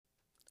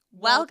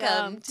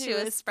Welcome to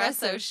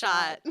Espresso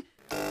Shot.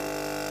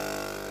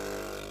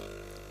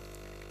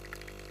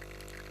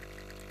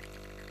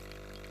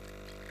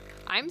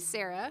 I'm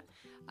Sarah.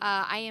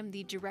 I am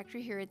the director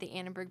here at the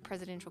Annenberg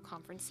Presidential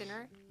Conference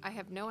Center. I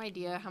have no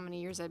idea how many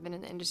years I've been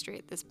in the industry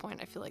at this point.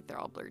 I feel like they're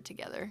all blurred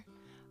together.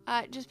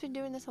 Just been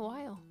doing this a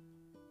while.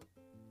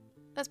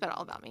 That's about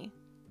all about me.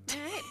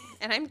 All right.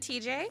 And I'm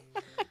TJ.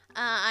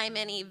 I'm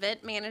an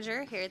event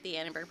manager here at the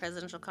Annenberg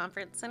Presidential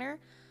Conference Center.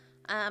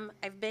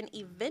 I've been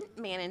event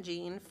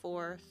managing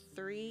for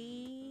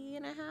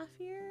 3.5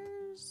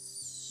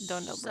 years.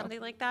 Don't know, bro.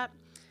 Something like that.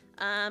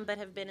 But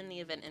have been in the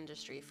event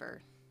industry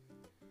for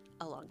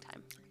a long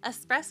time.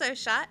 Espresso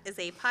Shot is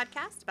a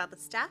podcast about the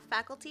staff,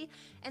 faculty,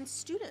 and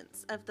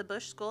students of the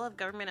Bush School of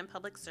Government and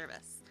Public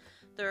Service.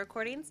 The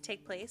recordings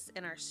take place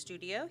in our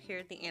studio here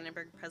at the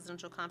Annenberg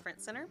Presidential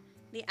Conference Center,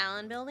 the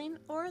Allen Building,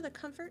 or the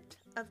comfort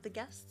of the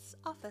guest's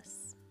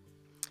office.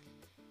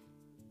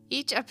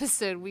 Each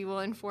episode, we will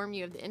inform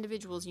you of the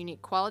individual's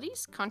unique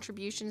qualities,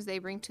 contributions they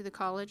bring to the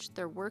college,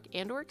 their work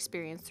and/or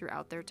experience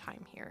throughout their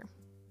time here.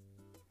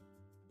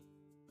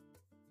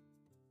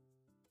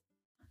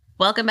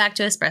 Welcome back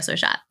to Espresso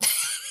Shot.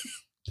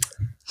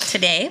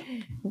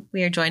 Today,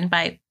 we are joined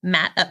by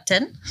Matt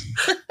Upton.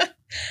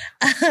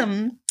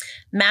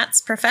 Matt's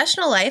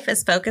professional life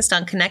is focused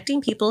on connecting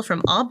people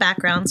from all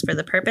backgrounds for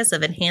the purpose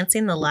of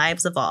enhancing the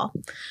lives of all.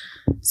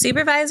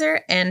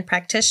 Supervisor and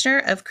practitioner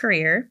of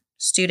career,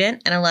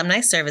 student, and alumni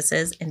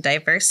services in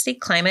diversity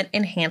climate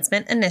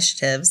enhancement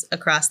initiatives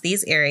across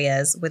these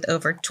areas with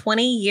over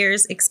 20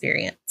 years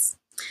experience.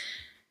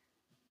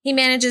 He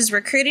manages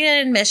recruiting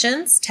and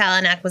admissions,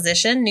 talent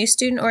acquisition, new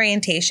student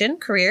orientation,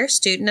 career,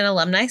 student, and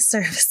alumni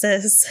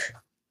services,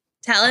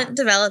 talent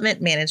development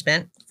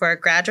management for a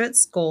graduate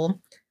school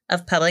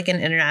of public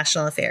and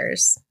international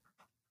affairs.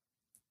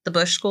 The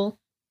Bush School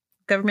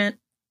of Government.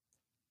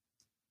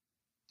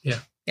 Yeah.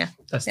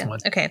 That's the one.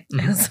 Okay.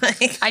 I was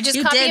like, I just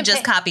you copy did and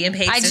just pa- copy and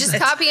paste. I just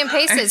copy and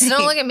paste it, so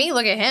don't look at me,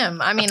 look at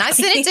him. I mean, I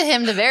sent it to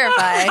him to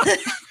verify.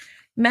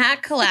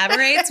 Matt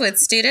collaborates with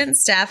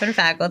students, staff, and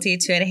faculty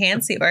to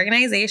enhance the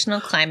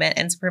organizational climate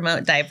and to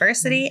promote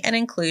diversity and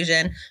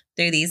inclusion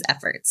through these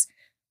efforts.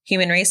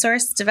 Human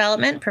resource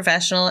development,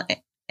 professional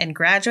and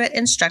graduate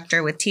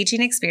instructor with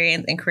teaching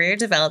experience in career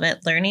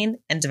development, learning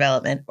and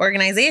development,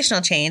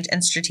 organizational change,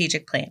 and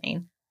strategic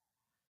planning.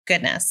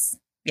 Goodness.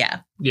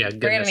 Yeah. Yeah, We're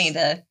going to need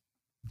to...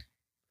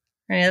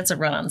 That's a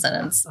run-on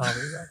sentence. I'll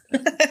be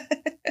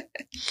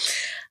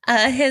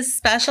right. His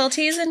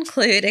specialties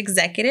include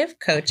executive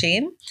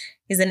coaching.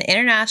 He's an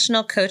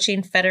International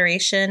Coaching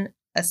Federation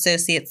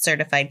Associate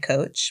Certified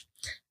Coach,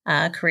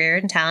 career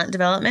and talent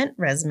development,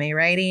 resume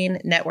writing,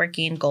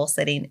 networking, goal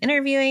setting,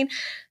 interviewing,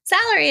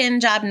 salary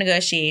and job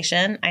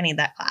negotiation. I need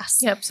that class.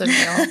 Yep, so do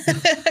we all.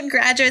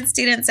 Graduate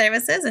student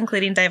services,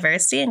 including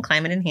diversity and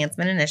climate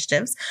enhancement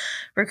initiatives,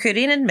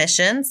 recruiting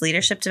admissions,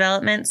 leadership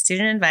development,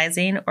 student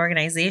advising,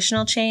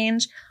 organizational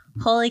change.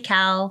 Holy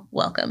cow,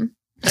 welcome.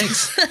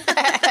 Thanks.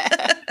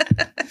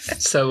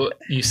 So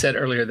you said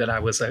earlier that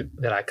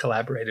I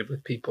collaborated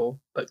with people,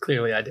 but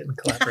clearly I didn't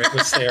collaborate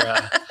with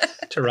Sarah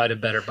to write a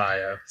better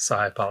bio. So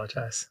I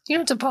apologize. You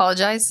don't have to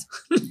apologize.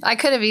 I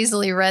could have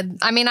easily read.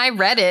 I mean, I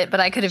read it, but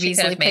I could have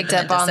easily picked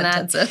up on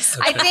that.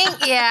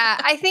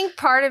 I think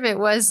part of it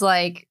was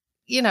like,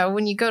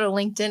 when you go to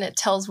LinkedIn, it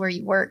tells where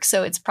you work.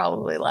 So it's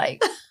probably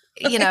like,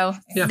 Yeah.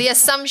 the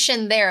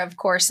assumption there, of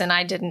course, and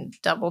I didn't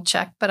double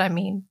check, but I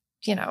mean,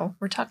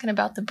 we're talking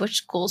about the Bush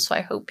School, so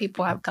I hope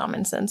people have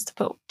common sense to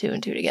put 2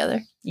 and 2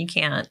 together. You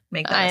can't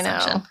make that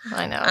assumption.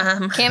 I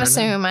know. Can't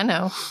assume. I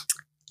know.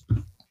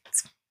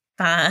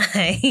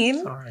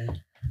 Fine. Sorry.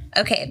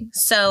 Okay,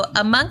 so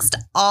amongst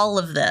all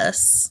of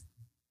this,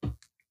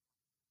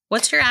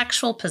 what's your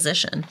actual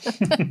position?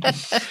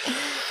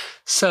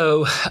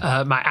 So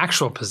my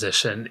actual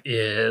position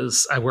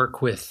is I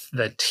work with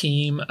the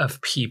team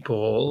of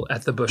people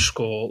at the Bush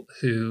School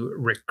who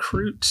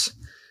recruit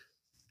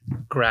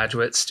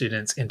graduate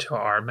students into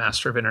our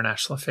Master of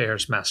International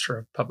Affairs, Master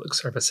of Public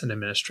Service and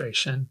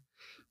Administration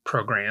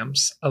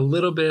programs. A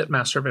little bit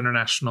Master of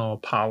International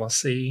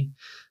Policy,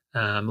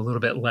 a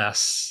little bit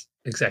less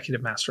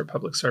Executive Master of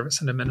Public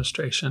Service and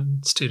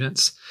Administration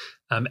students.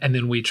 And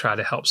then we try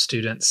to help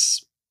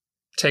students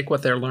take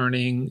what they're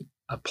learning,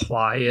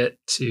 apply it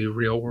to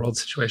real world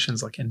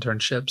situations like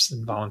internships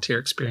and volunteer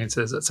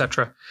experiences, et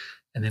cetera,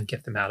 and then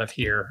get them out of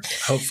here,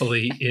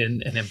 hopefully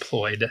in an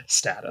employed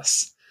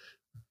status.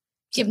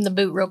 Give them the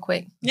boot real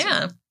quick.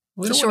 Yeah.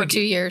 We It's a don't short wanna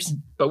 2 years.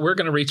 But we're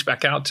going to reach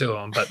back out to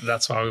them, but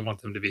that's why we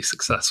want them to be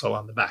successful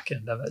on the back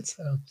end of it.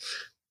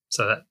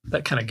 So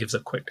that kind of gives a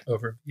quick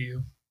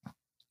overview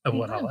of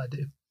what all I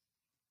do.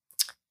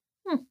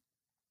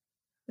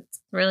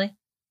 Really?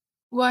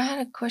 Well, I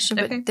had a question,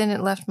 Okay. but then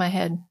it left my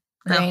head.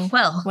 Brain. Oh,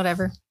 well,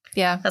 Whatever.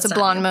 Yeah, That's it's a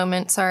not blonde new.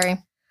 moment. Sorry.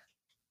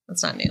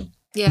 that's not new.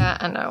 Yeah,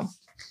 I know.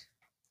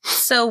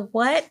 So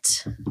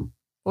what?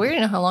 We don't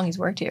know how long he's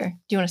worked here.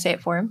 Do you want to say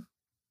it for him?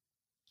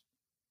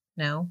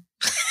 No.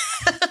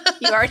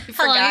 You already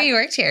How long have forgot. you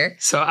worked here?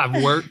 So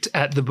I've worked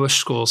at the Bush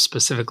School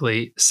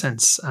specifically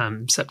since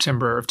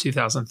September of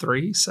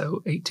 2003,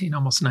 so 18,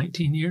 almost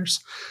 19 years.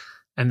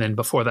 And then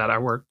before that, I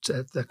worked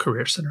at the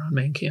Career Center on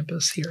main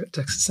campus here at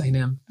Texas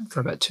A&M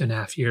for about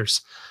 2.5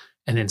 years,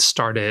 and then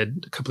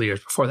started a couple of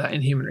years before that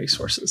in human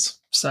resources.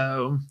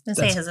 So Has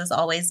this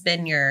always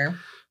been your...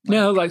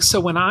 no,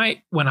 so when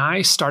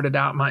I started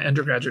out, my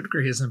undergraduate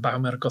degree is in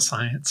biomedical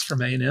science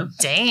from A&M.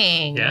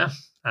 Dang. Yeah.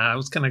 I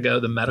was going to go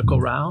the medical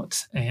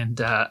route.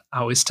 And I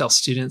always tell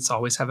students,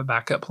 always have a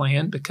backup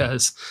plan,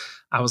 because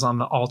I was on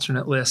the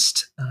alternate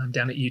list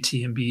down at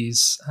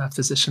UTMB's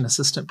physician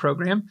assistant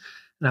program.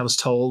 And I was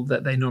told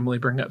that they normally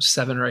bring up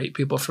 7 or 8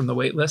 people from the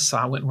wait list. So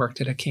I went and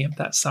worked at a camp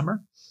that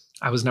summer.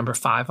 I was number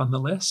 5 on the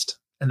list,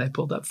 and they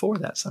pulled up 4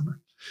 that summer.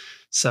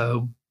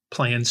 So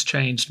plans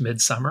changed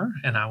midsummer,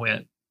 and I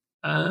went,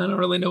 I don't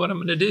really know what I'm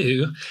going to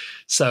do.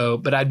 So,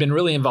 but I'd been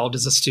really involved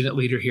as a student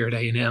leader here at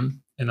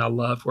A&M, and I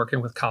loved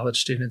working with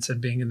college students and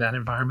being in that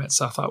environment.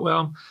 So I thought,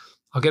 well,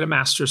 I'll get a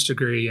master's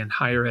degree in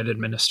higher ed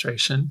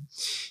administration.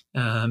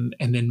 And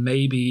then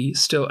maybe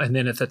still, and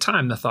then at the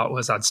time, the thought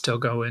was I'd still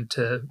go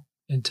into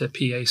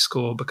PA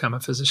school, become a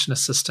physician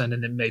assistant,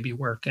 and then maybe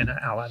work in an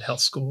allied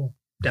health school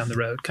down the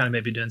road, kind of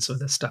maybe doing some of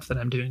the stuff that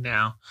I'm doing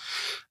now.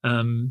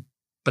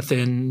 But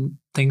then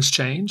things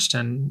changed,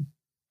 and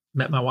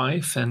met my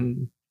wife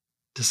and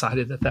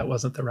decided that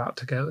wasn't the route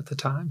to go at the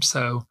time.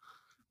 So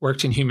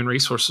worked in human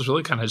resources,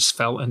 really kind of just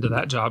fell into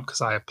that job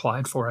because I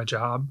applied for a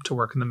job to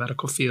work in the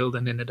medical field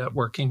and ended up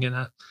working in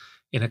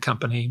a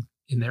company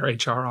in their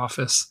HR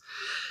office,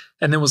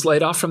 and then was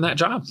laid off from that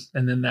job.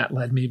 And then that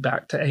led me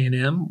back to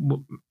A&M.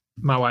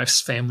 My wife's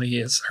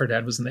family her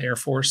dad was in the Air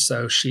Force,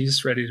 so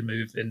she's ready to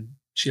move. And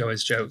she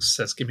always jokes,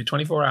 says, give me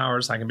 24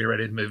 hours, I can be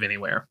ready to move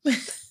anywhere.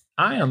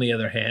 I, on the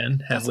other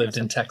hand, have lived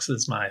in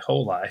Texas my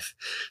whole life.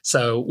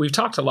 So we've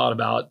talked a lot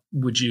about,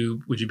 would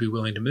you be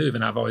willing to move?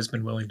 And I've always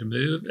been willing to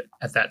move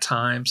at that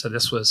time. So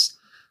this was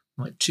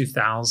like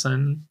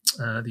 2000,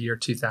 the year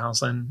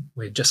 2000.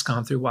 We had just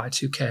gone through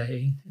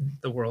Y2K.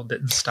 The world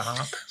didn't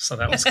stop. So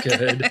that was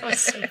good. That was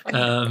so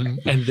funny.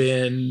 And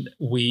then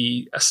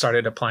we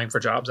started applying for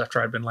jobs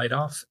after I'd been laid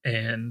off,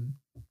 and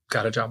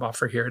got a job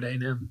offer here at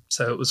A&M.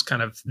 So it was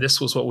this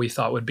was what we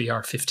thought would be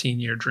our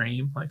 15-year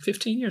dream. Like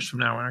 15 years from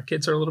now, when our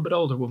kids are a little bit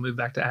older, we'll move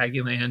back to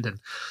Aggieland and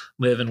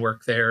live and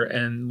work there.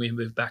 And we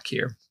moved back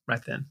here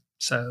right then.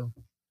 So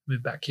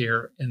moved back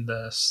here in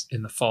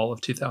the fall of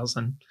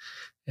 2000,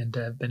 and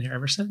been here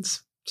ever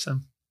since. So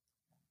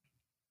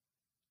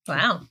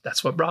Wow.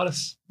 that's what brought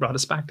us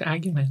back to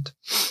Aggieland.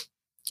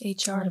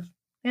 HR.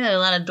 Yeah, a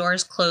lot of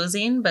doors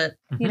closing, but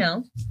you Mhm.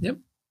 know, Yep.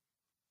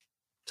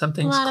 Some a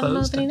things lot of them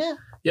closed. opening up.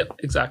 Yep,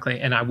 exactly.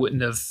 And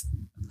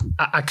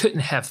I couldn't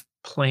have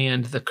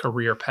planned the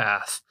career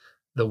path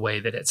the way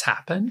that it's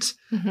happened.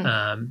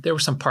 Mhm. There were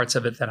some parts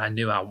of it that I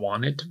knew I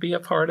wanted to be a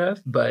part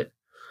of, but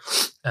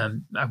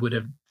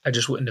I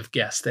just wouldn't have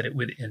guessed that it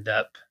would end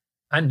up.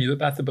 I knew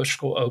about the Bush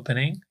School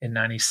opening in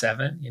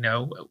 97. You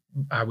know,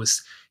 I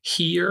was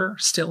here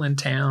still in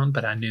town,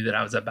 but I knew that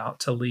I was about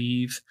to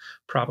leave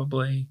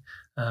probably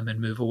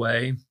and move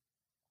away.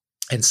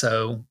 And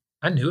so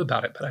I knew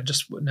about it, but I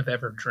just wouldn't have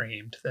ever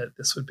dreamed that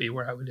this would be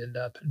where I would end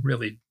up and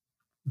really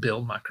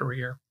build my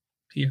career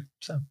here.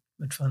 So it's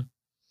been fun.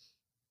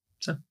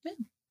 So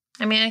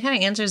I mean, it kind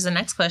of answers the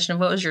next question of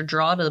what was your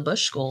draw to the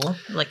Bush School?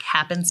 Like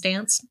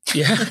happenstance?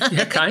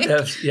 yeah, kind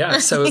of. Yeah.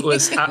 So it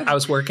was, I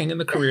was working in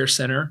the Career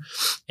Center,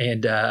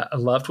 and I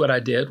loved what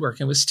I did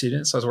working with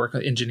students. I was working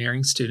with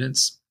engineering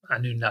students. I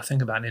knew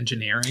nothing about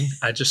engineering.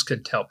 I just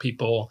could tell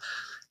people,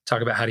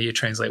 talk about how do you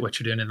translate what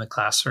you're doing in the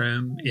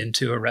classroom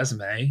into a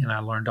resume. And I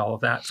learned all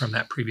of that from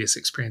that previous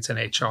experience in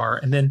HR,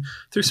 and then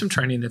through some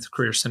training that the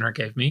Career Center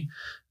gave me.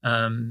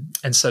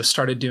 And so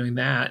started doing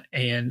that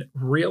and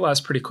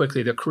realized pretty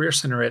quickly the Career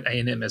Center at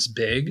A&M is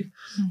big.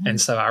 Mhm.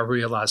 And so I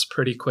realized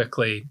pretty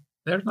quickly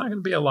there's not going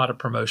to be a lot of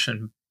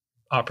promotion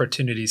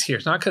opportunities here.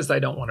 It's not because they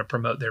don't want to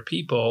promote their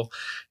people.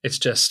 It's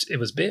just, it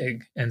was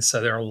big. And so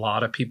there are a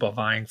lot of people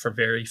vying for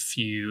very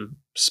few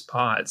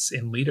spots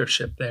in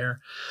leadership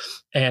there.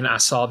 And I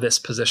saw this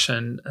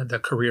position, the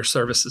career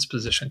services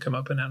position, come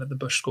open out of the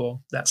Bush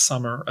School that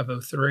summer of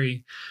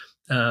 2003.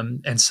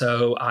 And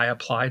so I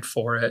applied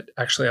for it,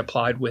 actually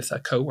applied with a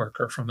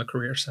coworker from the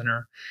Career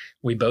Center.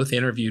 We both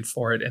interviewed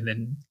for it, and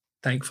then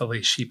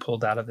thankfully she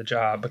pulled out of the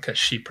job because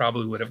she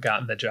probably would have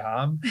gotten the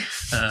job.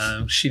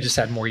 She just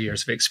had more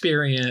years of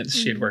experience.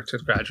 She had worked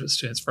with graduate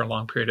students for a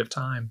long period of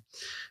time.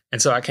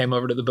 And so I came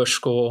over to the Bush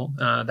School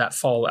that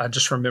fall. I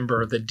just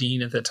remember the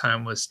dean at the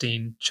time was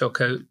Dean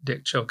Chilcote,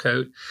 Dick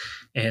Chilcote.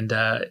 And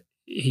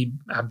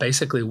I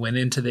basically went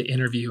into the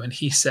interview and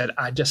he said,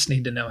 I just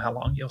need to know how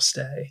long you'll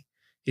stay.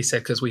 He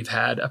said, because we've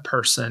had a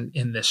person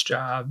in this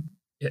job,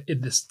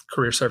 this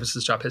career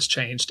services job has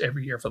changed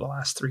every year for the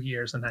last 3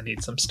 years, and I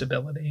need some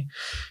stability.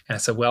 And I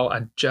said, well,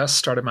 I just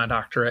started my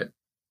doctorate,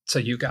 so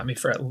you got me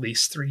for at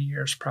least 3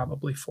 years,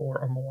 probably 4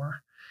 or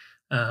more.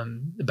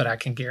 But I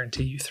can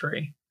guarantee you 3.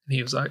 And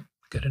he was like,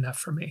 good enough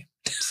for me.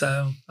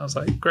 So I was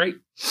like, great.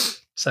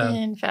 So,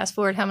 and fast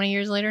forward how many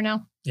years later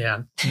now?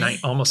 yeah,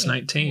 almost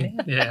 19.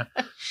 Yeah.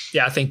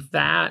 Yeah. I think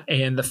that,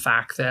 and the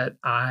fact that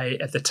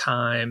at the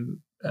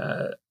time,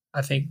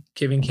 I think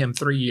giving him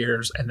 3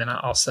 years. And then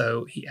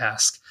he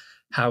asked,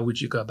 how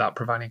would you go about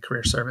providing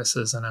career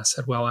services? And I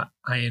said, well,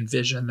 I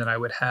envisioned that I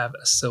would have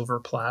a silver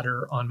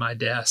platter on my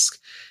desk.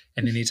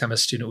 And anytime a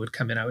student would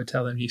come in, I would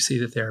tell them, you see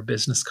that there are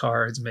business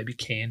cards, maybe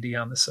candy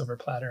on the silver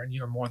platter, and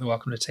you are more than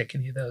welcome to take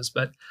any of those.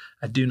 But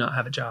I do not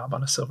have a job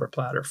on a silver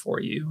platter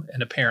for you.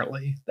 And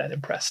apparently that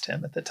impressed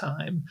him at the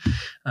time.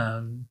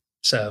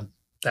 So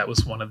that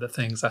was one of the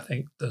things. I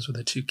think those were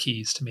the 2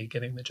 keys to me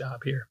getting the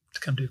job here, to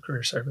come do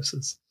career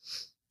services.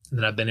 And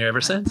then I've been here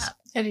ever since.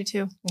 I do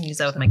too. Use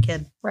that with my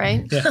kid.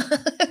 Right? Yeah.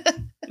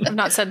 I've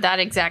not said that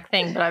exact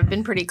thing, but I've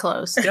been pretty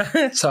close.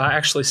 Yeah. So I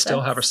actually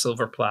still have a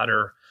silver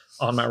platter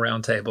on my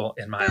round table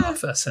in my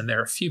office. And there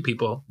are a few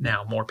people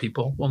now, more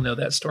people will know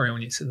that story.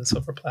 When you see the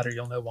silver platter,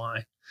 you'll know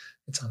why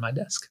it's on my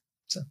desk.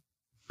 So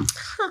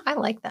I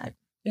like that.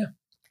 Yeah.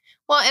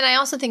 Well, and I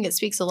also think it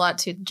speaks a lot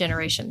to the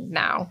generation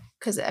now,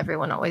 because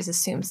everyone always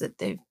assumes that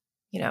they've,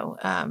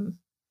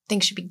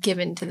 things should be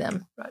given to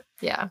them. Right.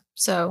 Yeah.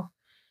 So,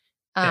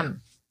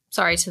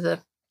 sorry to the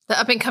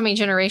up and coming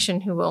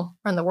generation who will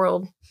run the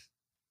world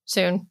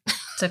soon.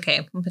 It's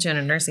okay. We'll put you in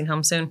a nursing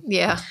home soon.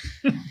 Yeah.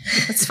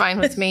 That's fine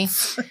with me.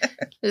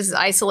 Just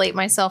isolate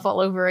myself all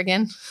over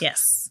again.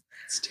 Yes.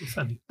 It's too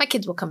funny. My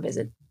kids will come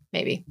visit,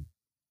 maybe.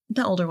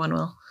 The older one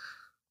will.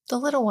 The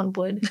little one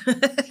would.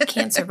 He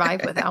can't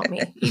survive without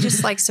me. He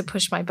just likes to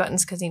push my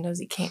buttons because he knows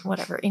he can't.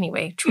 Whatever.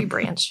 Anyway, tree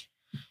branch.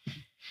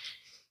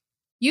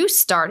 You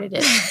started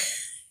it.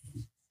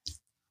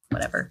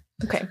 Whatever.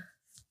 Okay.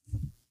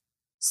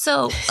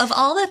 So, of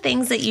all the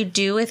things that you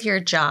do with your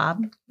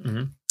job,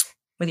 Mm-hmm.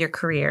 with your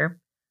career,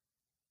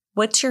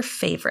 what's your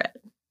favorite?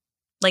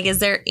 Like, is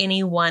there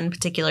any one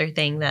particular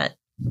thing that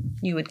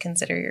you would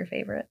consider your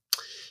favorite?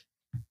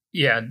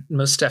 Yeah,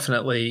 most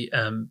definitely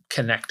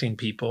connecting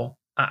people.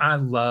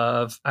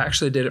 I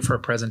actually did it for a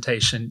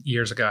presentation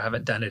years ago. I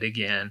haven't done it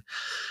again.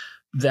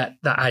 That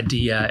the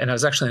idea, and I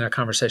was actually in a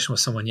conversation with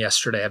someone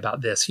yesterday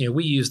about this.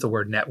 We use the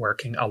word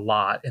networking a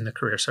lot in the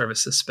career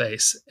services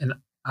space. And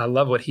I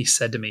love what he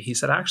said to me. He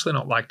said, I actually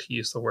don't like to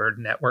use the word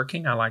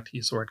networking. I like to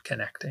use the word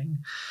connecting,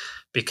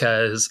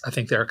 because I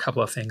think there are a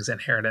couple of things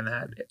inherent in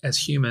that. As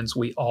humans,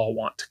 we all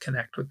want to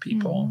connect with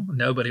people. Mm-hmm.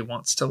 Nobody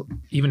wants to,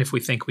 even if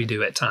we think we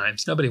do at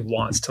times, nobody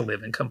wants to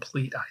live in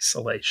complete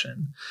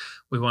isolation.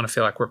 We want to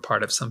feel like we're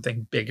part of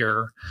something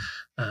bigger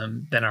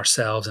than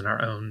ourselves and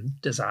our own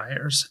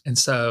desires. And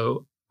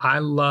so I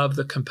love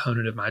the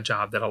component of my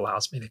job that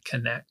allows me to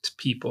connect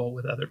people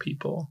with other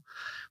people.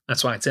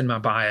 That's why it's in my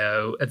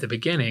bio at the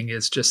beginning.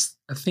 Is just,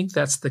 I think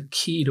that's the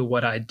key to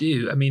what I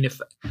do. I mean,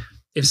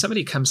 if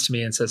somebody comes to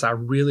me and says, I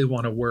really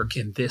want to work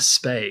in this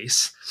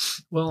space,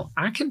 well,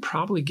 I can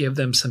probably give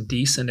them some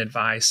decent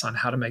advice on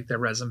how to make their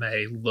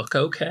resume look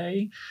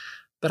okay,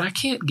 but I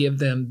can't give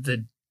them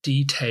the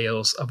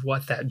details of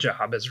what that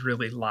job is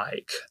really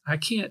like. I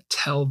can't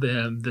tell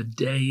them the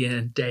day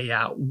in, day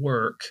out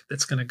work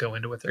that's going to go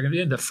into what they're going to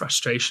do, and the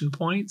frustration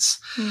points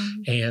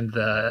and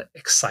the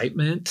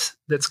excitement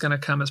that's going to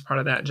come as part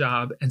of that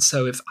job. And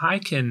so if I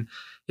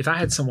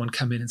had someone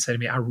come in and say to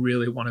me, I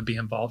really want to be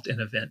involved in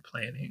event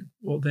planning,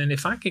 well, then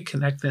if I could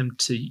connect them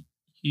to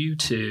you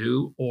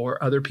two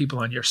or other people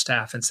on your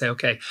staff and say,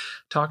 okay,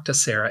 talk to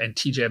Sarah and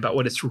TJ about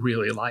what it's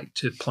really like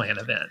to plan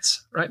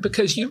events, right?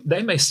 Because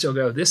they may still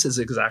go, this is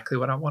exactly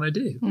what I want to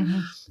do. Mm-hmm.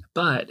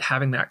 But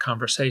having that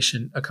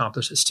conversation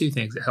accomplishes 2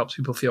 things. It helps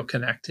people feel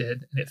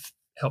connected, and it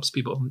helps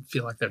people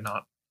feel like they're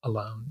not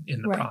alone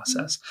in the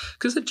process.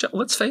 Because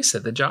let's face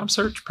it, the job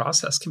search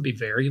process can be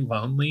very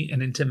lonely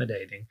and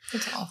intimidating.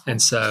 It's awful.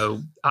 And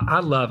so I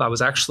was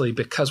actually,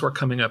 because we're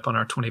coming up on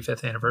our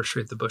 25th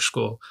anniversary at the Bush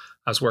School,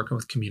 I was working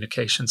with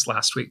communications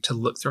last week to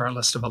look through our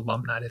list of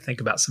alumni to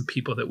think about some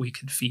people that we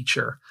could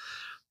feature.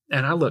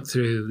 And I looked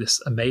through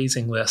this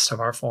amazing list of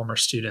our former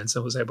students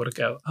and was able to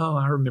go, oh,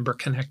 I remember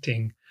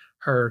connecting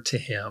her to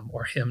him,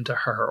 or him to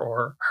her,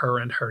 or her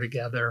and her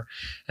together.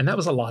 And that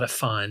was a lot of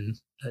fun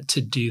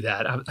to do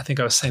that. I think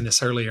I was saying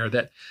this earlier,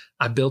 that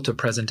I built a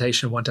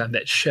presentation one time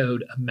that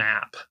showed a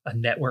map, a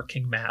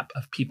networking map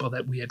of people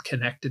that we had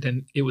connected.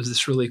 And it was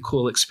this really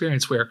cool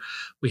experience where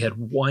we had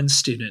one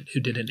student who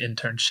did an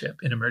internship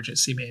in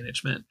emergency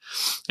management.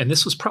 And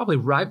this was probably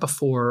right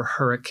before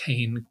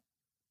Hurricane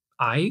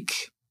Ike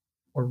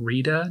or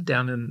Rita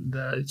down in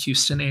the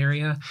Houston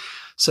area.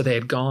 So they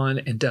had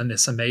gone and done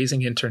this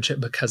amazing internship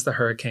because the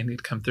hurricane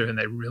had come through, and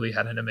they really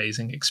had an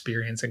amazing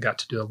experience and got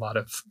to do a lot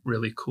of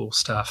really cool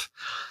stuff.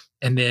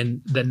 And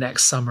then the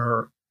next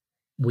summer,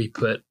 we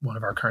put one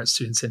of our current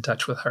students in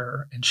touch with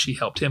her, and she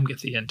helped him get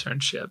the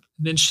internship.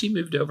 And then she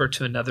moved over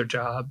to another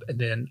job. And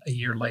then a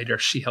year later,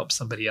 she helped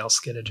somebody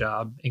else get a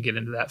job and get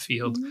into that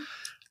field. Mm-hmm.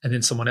 And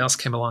then someone else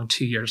came along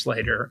 2 years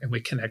later, and we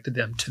connected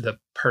them to the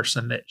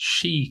person that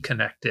she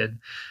connected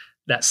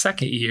that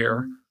second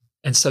year.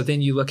 And so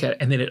then you look at,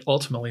 and then it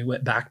ultimately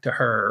went back to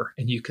her,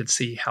 and you could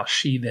see how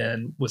she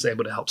then was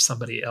able to help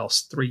somebody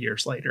else 3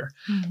 years later.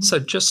 So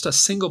just a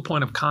single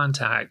point of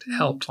contact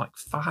helped like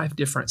 5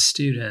 different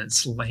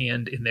students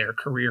land in their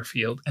career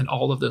field. And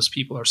all of those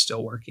people are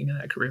still working in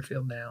that career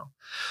field now.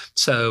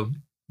 So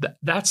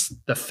that's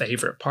the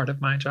favorite part of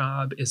my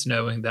job, is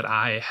knowing that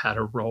I had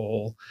a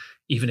role,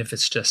 even if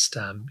it's just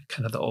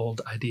kind of the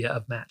old idea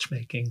of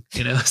matchmaking.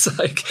 It's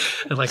like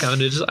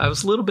I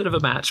was a little bit of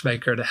a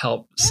matchmaker to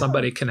help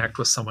somebody connect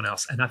with someone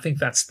else. And I think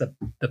that's the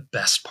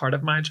best part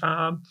of my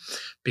job,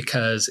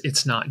 because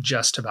it's not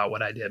just about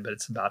what I did, but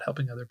it's about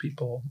helping other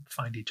people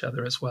find each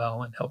other as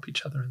well and help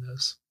each other in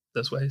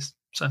those ways.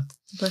 So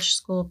Bush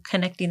School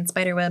connecting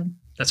spiderweb.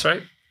 That's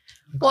right.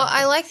 Well,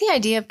 I like the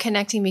idea of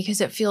connecting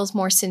because it feels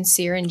more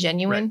sincere and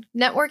genuine.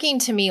 Right.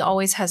 Networking to me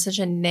always has such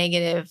a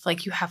negative,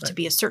 like you have to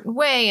be a certain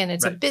way and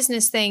it's a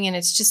business thing. And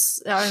it's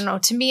just, I don't know.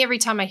 To me, every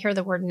time I hear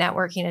the word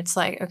networking, it's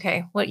like,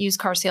 okay, what used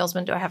car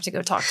salesman do I have to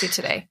go talk to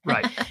today?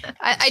 Right.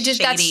 I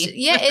just,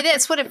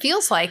 that's what it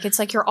feels like. It's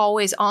like you're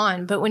always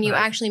on. But when you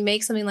actually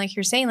make something like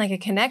you're saying, like a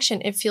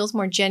connection, it feels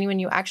more genuine.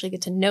 You actually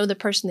get to know the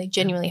person. They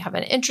genuinely have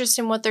an interest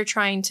in what they're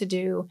trying to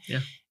do. Yeah.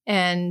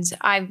 And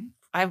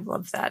I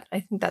love that. I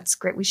think that's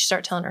great. We should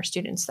start telling our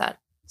students that.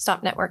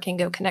 Stop networking,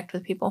 go connect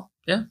with people.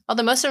 Yeah.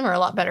 Although most of them are a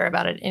lot better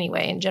about it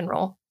anyway, in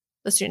general,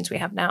 the students we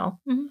have now.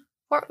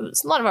 Or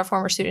a lot of our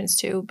former students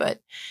too. But,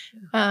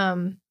 I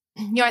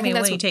think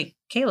that's what you take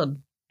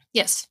Caleb.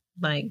 Yes.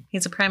 Like,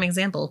 he's a prime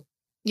example.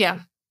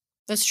 Yeah,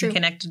 that's true. He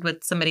connected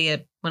with somebody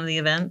at one of the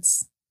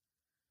events.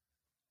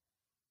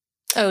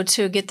 Oh,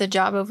 to get the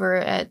job over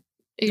at...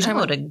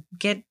 to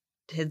get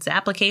his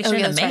application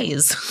to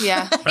Maze. Right.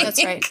 Yeah,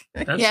 that's right.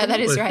 Yeah, that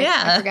is right.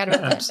 Yeah. I forgot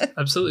about that.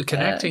 Absolutely.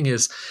 Connecting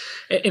is,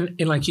 and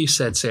like you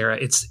said, Sarah,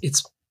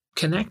 it's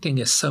connecting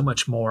is so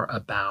much more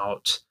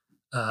about,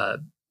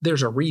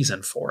 there's a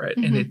reason for it.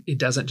 And it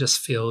doesn't just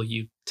feel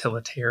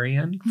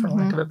utilitarian, for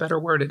lack of a better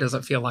word. It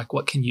doesn't feel like,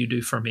 what can you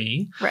do for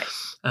me? Right.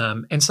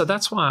 And so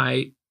that's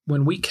why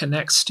when we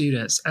connect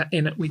students,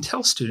 and we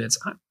tell students,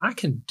 I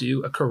can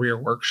do a career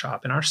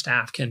workshop and our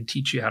staff can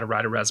teach you how to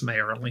write a resume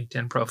or a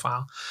LinkedIn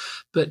profile.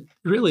 But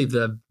really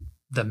the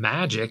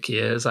magic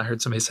is, I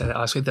heard somebody say that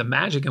last week, the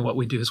magic in what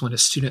we do is when a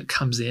student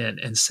comes in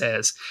and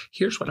says,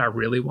 here's what I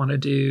really want to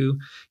do.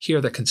 Here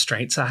are the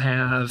constraints I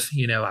have.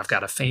 I've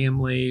got a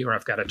family, or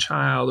I've got a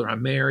child, or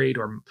I'm married,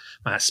 or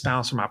my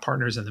spouse or my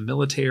partner's in the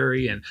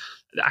military, and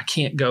I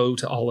can't go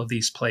to all of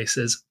these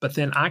places. But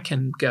then I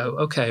can go,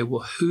 okay,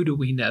 well, who do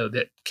we know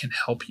that can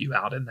help you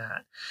out in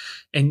that?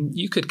 And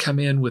you could come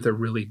in with a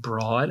really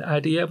broad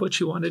idea of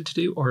what you wanted to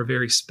do, or a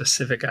very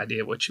specific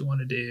idea of what you want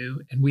to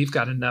do. And we've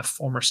got enough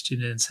former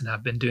students, and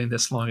I've been doing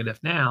this long enough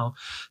now,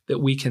 that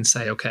we can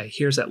say, okay,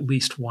 here's at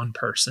least one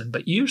person.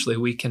 But usually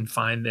we can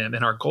find them,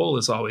 and our goal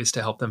is always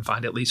to help them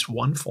find at least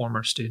one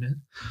former student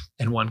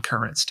and one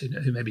current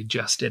student who maybe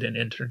just did an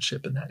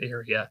internship in that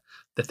area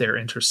that they're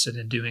interested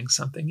in doing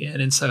something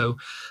in. And so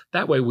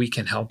that way we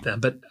can help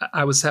them. But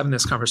I was having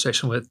this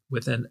conversation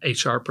with an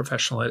HR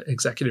professional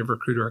executive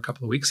recruiter a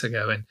couple of weeks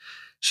ago, and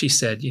she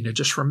said,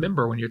 just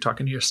remember when you're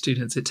talking to your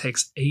students, it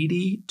takes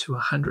 80 to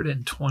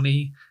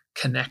 120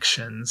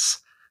 connections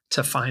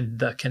to find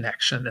the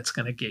connection that's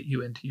going to get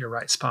you into your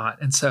right spot.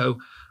 And so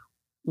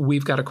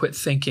we've got to quit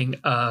thinking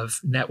of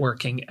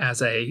networking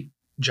as a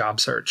job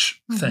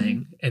search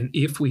thing. And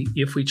if we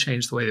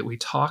change the way that we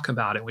talk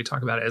about it, we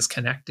talk about it as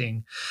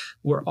connecting,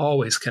 we're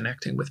always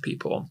connecting with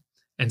people.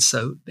 And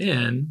so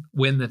then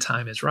when the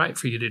time is right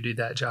for you to do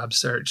that job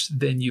search,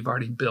 then you've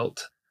already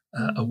built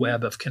a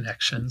web of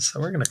connections. So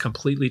we're going to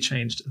completely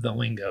change the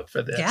lingo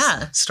for this.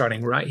 Yeah.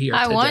 Starting right here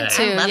I today. want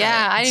to.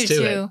 I do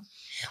too. It.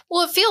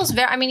 Well, it feels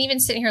even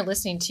sitting here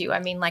listening to you,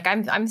 like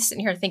I'm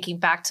sitting here thinking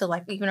back to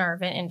like even our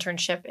event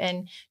internship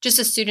and just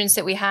the students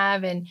that we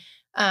have. And,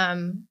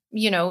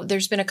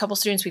 there's been a couple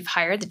students we've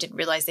hired that didn't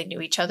realize they knew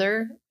each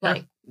other,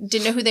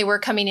 didn't know who they were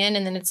coming in.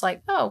 And then it's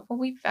like, oh, well,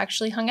 we've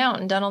actually hung out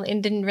and done all,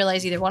 and didn't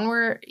realize either one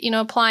were,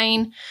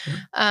 applying.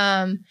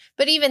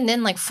 But even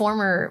then, like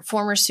former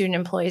student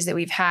employees that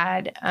we've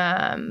had,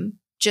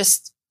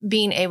 just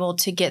being able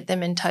to get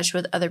them in touch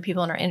with other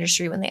people in our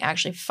industry when they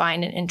actually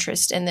find an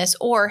interest in this,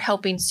 or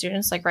helping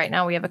students. Like right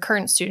now we have a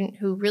current student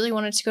who really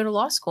wanted to go to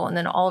law school. And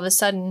then all of a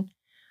sudden,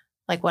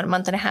 like a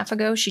month and a half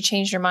ago, she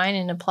changed her mind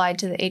and applied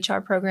to the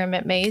HR program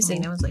at Maze.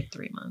 It was like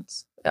 3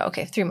 months.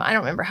 Okay, 3 months. I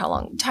don't remember how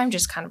long. Time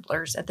just kind of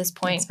blurs at this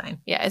point. It's fine.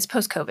 Yeah, it's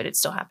post-COVID. It's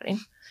still happening.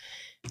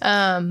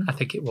 I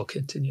think it will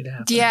continue to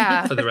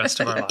happen for the rest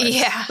of our lives.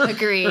 Yeah,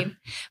 agreed.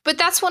 But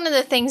that's one of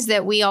the things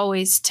that we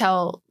always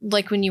tell,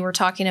 like when you were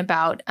talking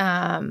about,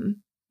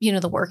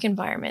 the work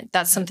environment.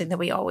 That's something that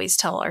we always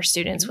tell our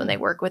students when they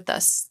work with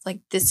us. Like,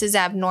 this is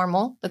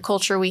abnormal. The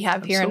culture we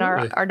have here in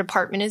our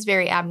department is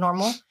very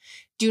abnormal.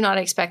 Do not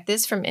expect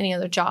this from any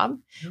other job.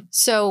 Yep.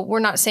 So we're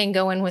not saying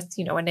go in with,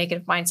 a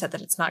negative mindset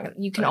that it's not going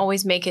to, you can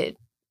always make it,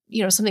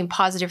 something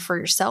positive for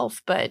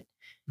yourself. But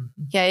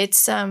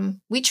it's,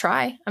 we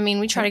try.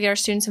 We try to get our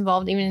students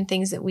involved even in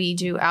things that we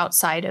do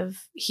outside of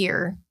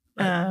here.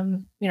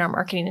 Our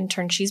marketing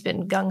intern, she's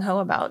been gung ho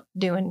about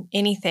doing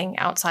anything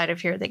outside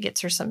of here that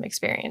gets her some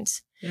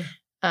experience.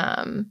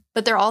 Yeah.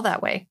 But they're all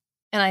that way.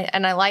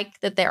 And I like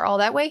that they're all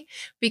that way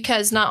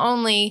because not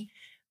only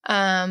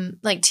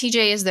like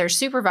TJ is their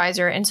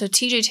supervisor. And so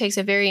TJ takes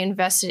a very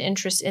invested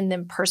interest in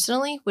them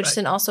personally, which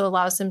then also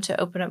allows them to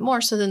open up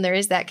more. So then there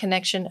is that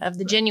connection of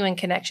the genuine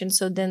connection.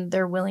 So then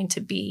they're willing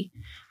to be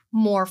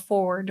more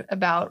forward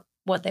about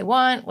what they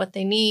want, what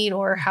they need,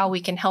 or how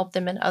we can help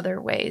them in other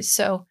ways.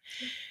 So,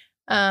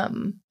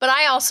 but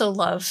I also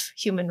love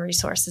human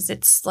resources.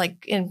 It's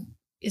like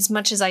as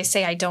much as I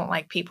say I don't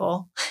like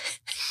people,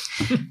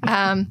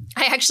 I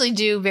actually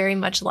do very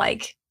much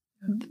like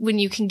when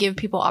you can give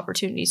people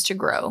opportunities to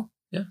grow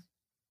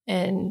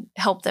and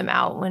help them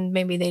out when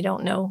maybe they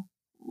don't know,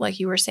 like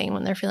you were saying,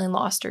 when they're feeling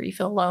lost or you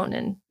feel alone,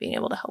 and being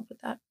able to help with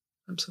that.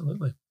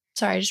 Absolutely.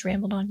 Sorry, I just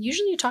rambled on.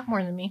 Usually you talk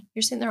more than me.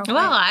 You're sitting there all quiet.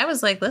 Well, I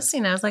was like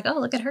listening. I was like, oh,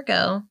 look at her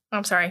go.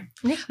 I'm sorry.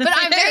 But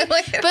I'm very,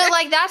 but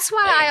like, that's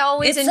why I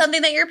always, it's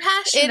something that you're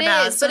passionate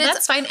about. So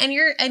that's fine. And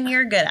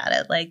you're good at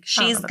it. Like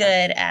she's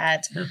good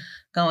at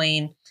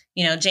going,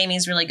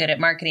 Jamie's really good at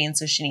marketing.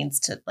 So she needs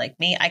to, like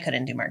me, I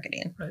couldn't do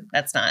marketing. Right.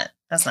 That's not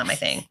my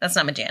thing. That's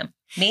not my jam.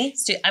 Me,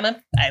 I'm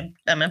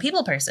a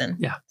people person.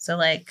 Yeah. So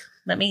like,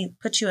 let me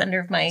put you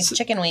under my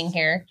chicken wing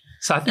here.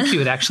 So I think you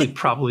would actually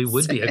probably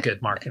would be a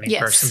good marketing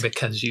person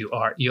because you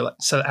are.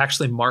 So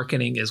actually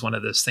marketing is one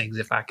of those things.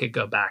 If I could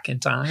go back in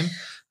time,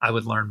 I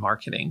would learn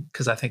marketing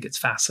because I think it's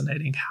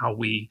fascinating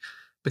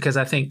because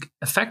I think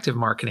effective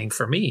marketing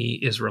for me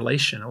is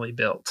relationally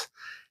built.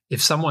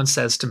 If someone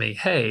says to me,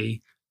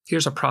 hey,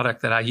 here's a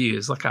product that I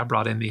use, like I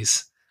brought in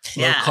these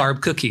low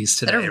carb cookies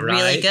today, They're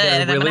really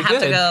good. They're really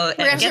good. We're going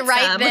to have to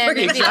write them.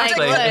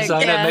 Exactly. Like, so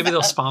maybe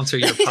they'll sponsor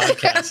your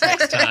podcast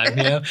next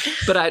time.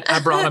 But I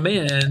brought them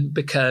in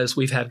because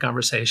we've had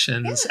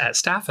conversations at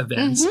staff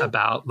events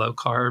about low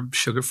carb,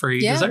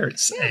 sugar-free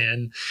desserts. Yeah.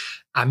 And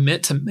I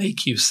meant to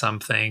make you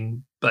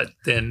something, but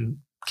then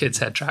kids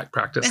had track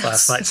practice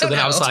last night. So then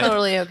I was like,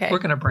 totally okay. We're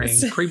going to bring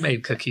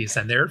pre-made cookies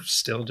and they're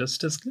still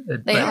just as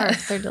good. They are.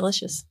 They're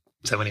delicious.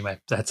 So anyway,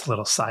 that's a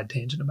little side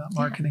tangent about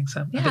marketing.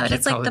 So but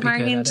it's like the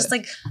marketing, just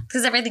like,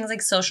 because everything's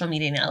like social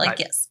media now. Like,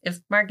 yes, if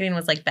marketing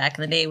was like back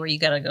in the day where you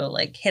got to go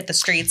like hit the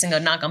streets and go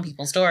knock on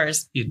people's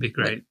doors, you'd be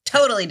great.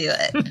 Totally do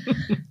it.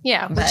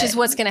 Which is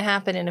what's going to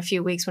happen in a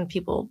few weeks when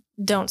people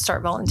don't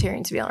start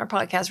volunteering to be on our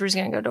podcast. We're just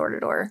going to go door to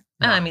door.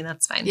 Oh, I mean,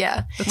 that's fine.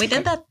 Yeah. We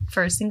did that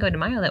for Cinco de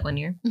Mayo that one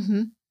year.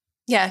 Mm-hmm.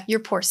 Yeah,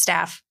 your poor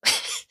staff.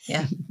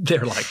 Yeah.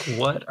 They're like,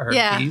 what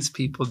are these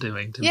people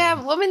doing to me? Yeah,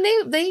 well, I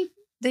mean, they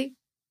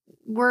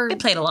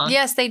played along.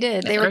 Yes, they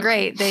did. They were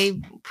great.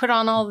 They put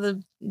on all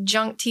the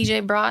junk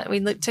TJ brought. We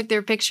took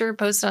their picture,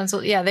 posted on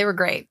social. Yeah, they were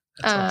great.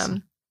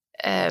 Awesome.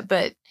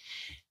 But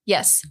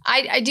yes,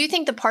 I do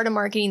think the part of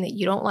marketing that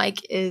you don't like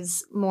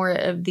is more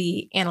of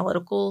the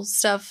analytical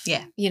stuff.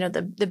 Yeah.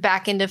 The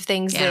back end of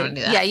things.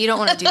 Yeah, you don't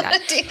want to do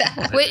that. Do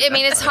that. I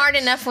mean, it's hard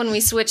enough when we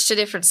switch to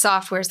different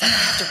softwares. Like, I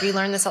have to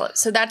relearn this all.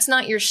 So that's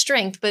not your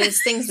strength, but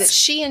it's things that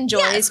she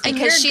enjoys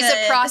because she's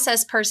a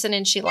process person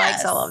and she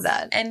likes all of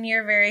that. And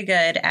you're very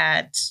good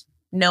at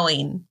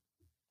knowing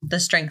the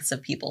strengths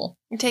of people.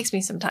 It takes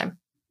me some time.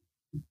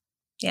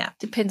 Yeah.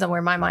 Depends on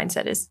where my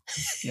mindset is.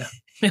 Yeah.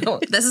 No,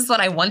 this is what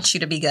I want you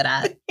to be good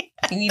at.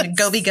 You need to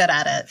go be good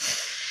at it.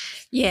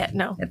 Yeah,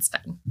 no. It's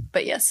fun.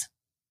 But yes.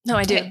 No,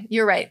 I do. Okay.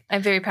 You're right.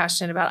 I'm very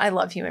passionate about it. I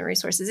love human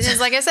resources. And it's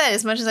like I said,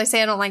 as much as I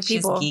say I don't like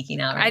people. She's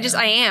geeking out.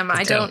 I am.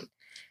 I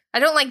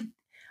don't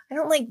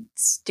like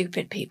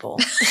stupid people.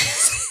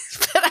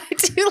 But I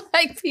do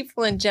like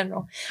people in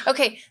general.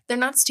 Okay, they're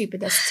not stupid.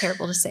 That's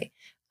terrible to say.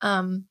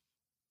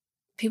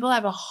 People I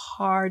have a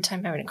hard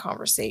time having a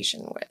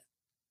conversation with.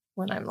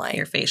 When I'm like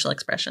your facial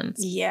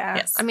expressions. Yeah.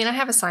 Yes. I mean, I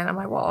have a sign on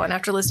my wall, and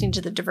after listening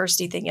to the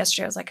diversity thing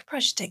yesterday, I was like, I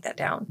probably should take that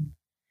down.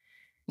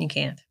 You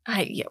can't.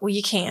 Well,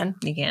 you can.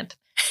 You can't.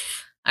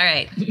 All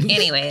right.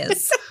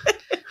 Anyways.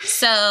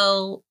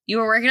 So you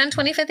were working on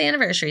 25th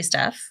anniversary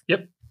stuff.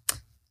 Yep.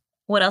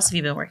 What else have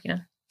you been working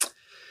on?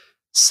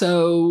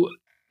 So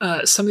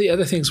some of the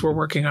other things we're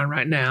working on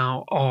right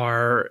now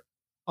are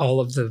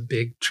all of the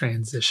big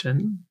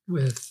transition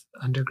with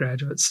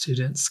undergraduate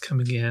students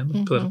coming in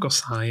with political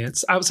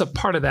science. I was a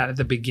part of that at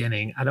the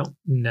beginning. I don't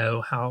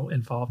know how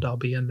involved I'll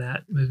be in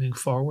that moving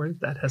forward.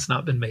 That has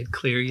not been made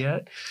clear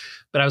yet.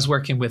 But I was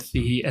working with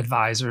the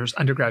advisors,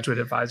 undergraduate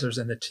advisors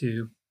in the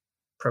two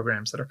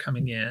programs that are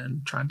coming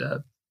in, trying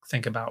to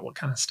think about what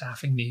kind of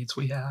staffing needs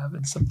we have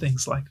and some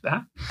things like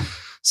that.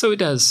 So it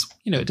does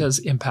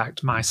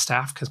impact my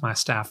staff because my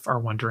staff are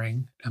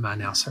wondering, am I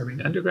now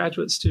serving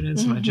undergraduate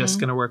students? Am I just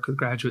going to work with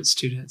graduate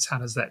students? How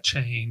does that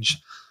change?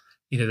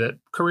 The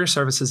career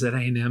services at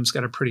A&M's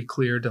got a pretty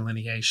clear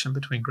delineation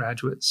between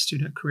graduate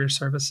student career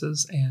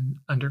services and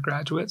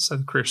undergraduate. So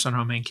the Career Center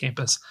on main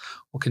campus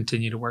will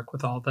continue to work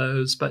with all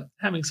those, but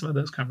having some of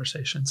those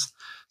conversations.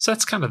 So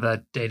that's kind of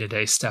the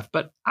day-to-day stuff.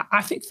 But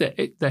I think that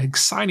the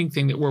exciting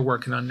thing that we're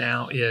working on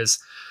now is,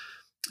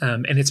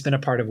 and it's been a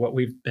part of what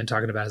we've been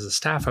talking about as a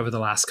staff over the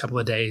last couple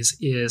of days,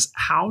 is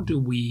how do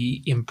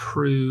we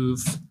improve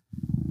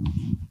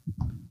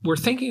we're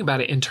thinking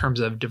about it in terms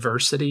of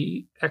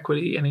diversity,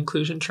 equity, and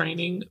inclusion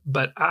training,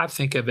 but I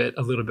think of it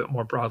a little bit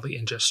more broadly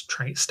in just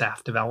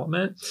staff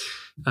development.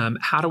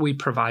 How do we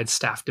provide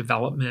staff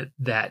development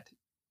that,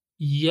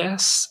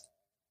 yes,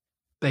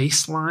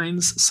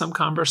 baselines some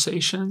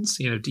conversations?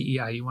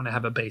 DEI, you want to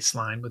have a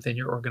baseline within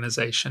your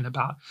organization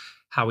about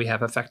how we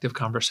have effective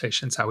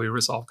conversations, how we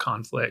resolve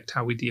conflict,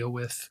 how we deal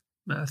with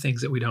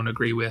things that we don't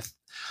agree with,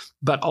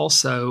 but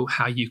also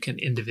how you can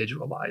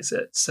individualize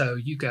it. So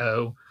you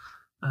go,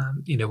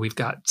 we've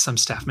got some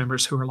staff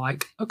members who are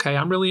like, okay,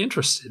 I'm really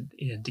interested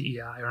in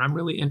DEI, or I'm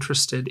really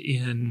interested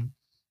in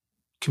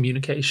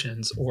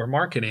communications or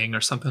marketing or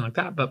something like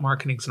that, but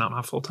marketing's not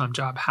my full-time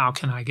job. How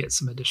can I get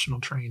some additional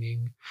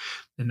training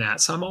in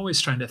that? So I'm always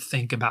trying to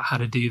think about how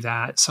to do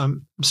that. So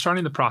I'm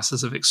starting the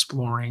process of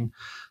exploring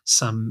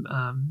some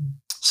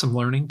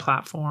learning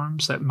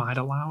platforms that might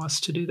allow us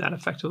to do that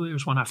effectively.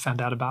 There's one I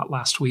found out about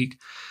last week.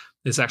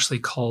 It's actually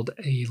called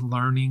a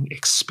learning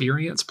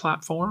experience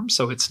platform.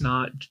 So it's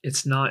not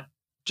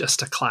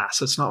just a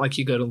class. It's not like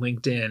you go to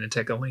LinkedIn and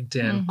take a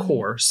LinkedIn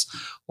course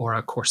or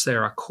a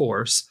Coursera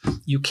course.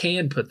 You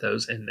can put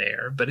those in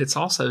there, but it's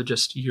also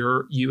just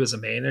you as a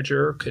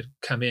manager could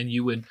come in.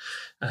 You would,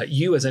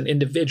 you as an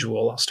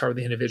individual, I'll start with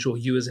the individual.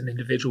 You as an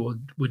individual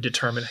would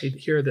determine, hey,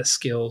 here are the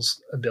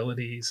skills,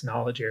 abilities,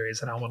 knowledge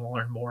areas that I want to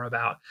learn more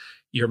about.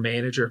 Your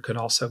manager could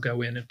also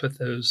go in and put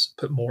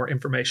more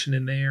information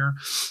in there.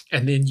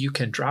 And then you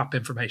can drop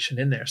information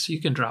in there. So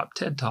you can drop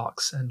TED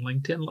Talks and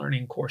LinkedIn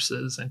learning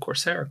courses and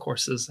Coursera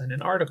courses and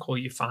an article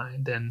you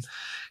find and,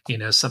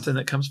 something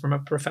that comes from a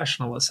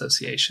professional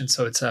association.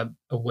 So it's a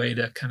way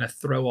to kind of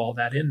throw all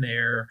that in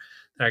there.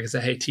 That I can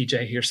say, hey,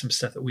 TJ, here's some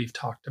stuff that we've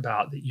talked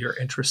about that you're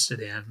interested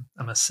in.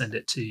 I'm going to send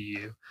it to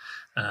you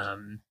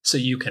so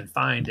you can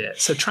find it.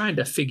 So trying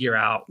to figure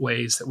out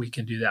ways that we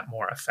can do that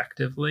more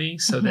effectively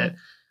so that,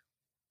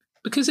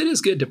 because it is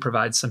good to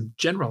provide some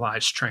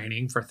generalized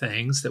training for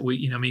things that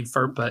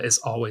FERPA is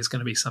always going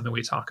to be something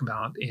we talk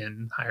about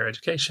in higher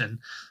education.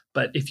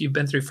 But if you've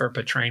been through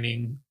FERPA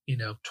training,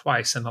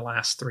 twice in the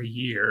last 3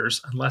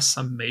 years, unless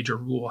some major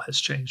rule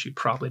has changed, you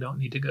probably don't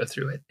need to go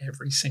through it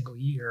every single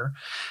year.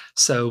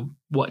 So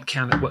what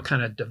kind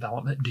of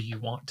development do you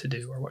want to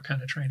do, or what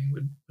kind of training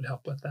would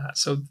help with that?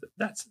 So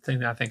that's the thing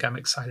that I think I'm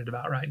excited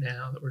about right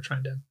now, that we're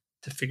trying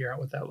to figure out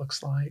what that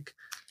looks like.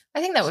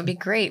 I think that would be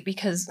great,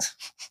 because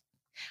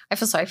I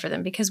feel sorry for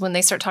them, because when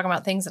they start talking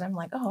about things and I'm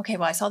like, oh, okay,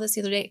 well, I saw this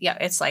the other day. Yeah,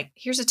 it's like,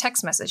 here's a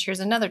text message. Here's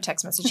another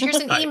text message. Here's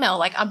an email.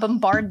 Like, I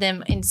bombard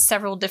them in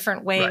several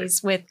different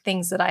ways with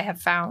things that I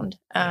have found.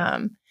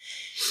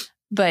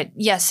 But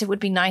yes, it would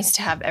be nice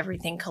to have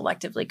everything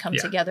collectively come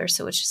together.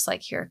 So it's just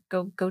like, here,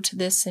 go to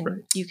this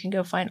and you can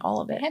go find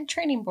all of it. And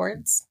training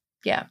boards.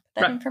 Yeah.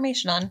 Put that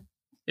information on.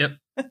 Yep.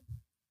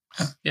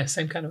 Yeah,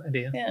 same kind of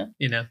idea.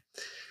 Yeah.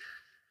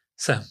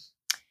 So.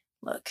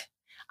 Look.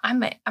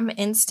 I'm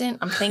instant.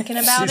 I'm thinking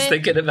about She's it.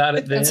 thinking about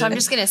it then. And so I'm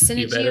just going to send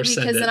it to you,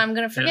 because then I'm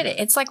going to forget it.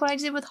 It's like what I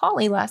did with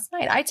Holly last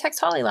night. I texted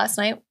Holly last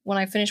night when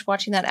I finished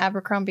watching that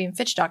Abercrombie and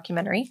Fitch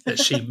documentary that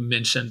she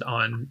mentioned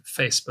on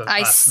Facebook.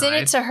 I sent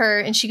it to her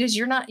and she goes,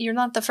 you're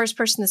not the first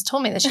person that's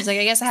told me this. She's like,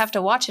 I guess I have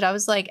to watch it. I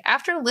was like,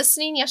 after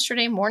listening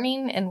yesterday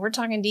morning and we're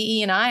talking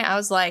DE&I, I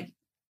was like,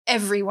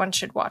 everyone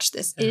should watch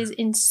this. It is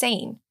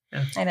insane.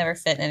 Yeah. I never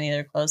fit in any of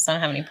their clothes, so I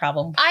don't have any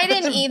problem. I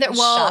didn't either.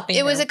 Well,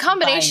 it was a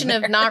combination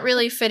of not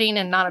really fitting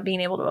and not being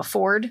able to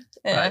afford.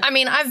 Yeah. I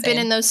mean, I've been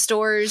in those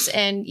stores,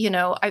 and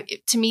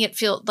to me, it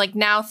feels like,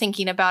 now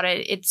thinking about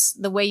it, it's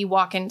the way you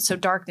walk in, so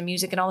dark, the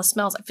music and all the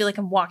smells. I feel like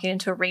I'm walking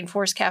into a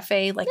rainforest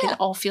cafe. Like it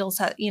all feels,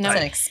 it's an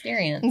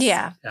experience.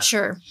 Yeah,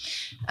 sure.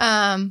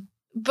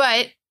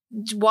 But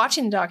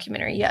watching the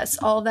documentary, yes,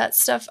 all of that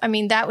stuff. I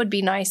mean, that would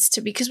be nice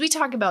because we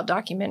talk about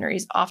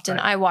documentaries often.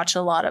 I watch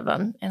a lot of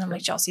them, and I'm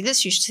like, y'all see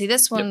this? You should see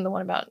this one. The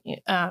one about,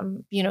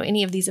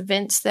 any of these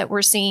events that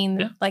we're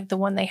seeing, like the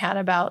one they had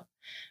about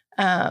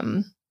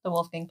the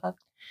Wolfgang Puck.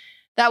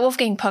 That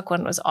Wolfgang Puck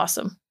one was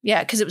awesome.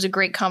 Yeah, because it was a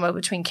great combo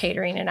between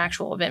catering and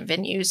actual event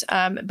venues.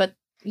 But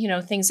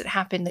things that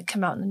happen that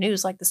come out in the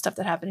news, like the stuff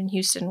that happened in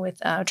Houston with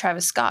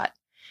Travis Scott,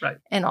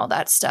 and all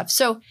that stuff.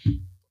 So.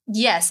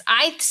 Yes,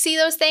 I see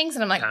those things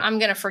and I'm like, I'm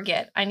going to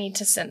forget. I need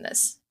to send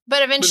this.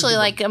 But eventually,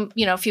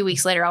 a few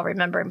weeks later, I'll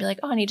remember and be like,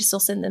 oh, I need to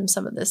still send them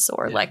some of this.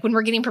 Or like when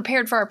we're getting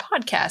prepared for our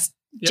podcast,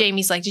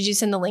 Jamie's like, did you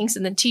send the links?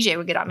 And then TJ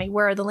would get on me.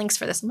 Where are the links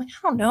for this? I'm like,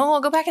 I don't know. I'll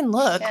go back and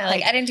look. Yeah,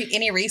 I didn't do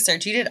any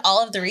research. You did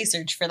all of the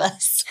research for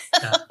this.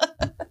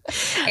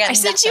 I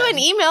sent you an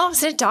email. I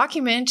sent a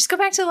document. Just go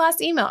back to the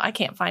last email. I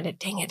can't find it.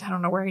 Dang it. I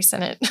don't know where he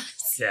sent it.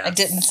 I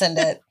didn't send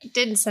it.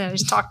 I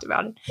just talked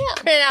about it.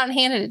 Printed it out and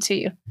handed it to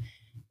you.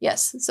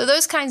 Yes. So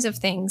those kinds of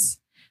things,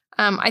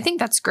 I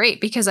think that's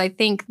great, because I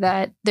think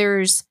that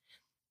there's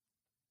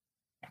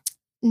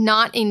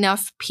not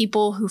enough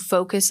people who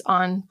focus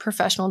on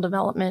professional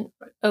development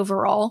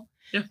overall.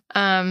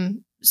 Yeah.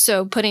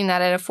 So putting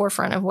that at a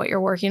forefront of what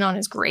you're working on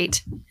is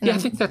great. I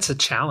think that's a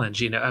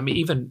challenge. I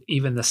mean,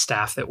 even the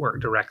staff that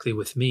work directly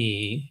with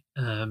me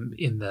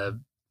in the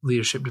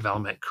leadership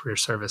development, career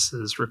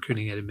services,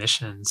 recruiting and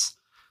admissions,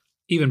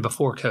 even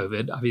before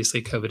COVID.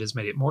 Obviously, COVID has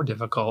made it more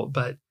difficult,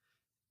 but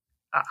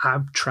I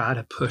try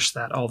to push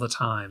that all the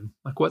time.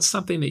 Like, what's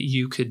something that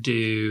you could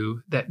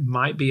do that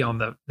might be on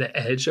the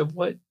edge of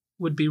what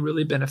would be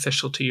really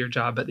beneficial to your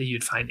job, but that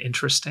you'd find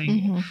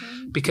interesting?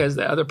 Because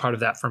the other part of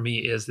that for me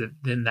is that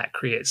then that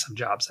creates some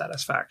job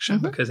satisfaction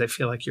because they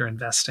feel like you're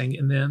investing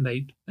in them.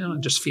 They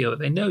just feel that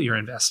they know you're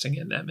investing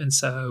in them. And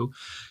so,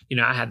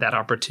 I had that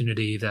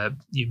opportunity that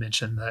you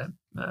mentioned, the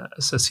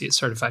associate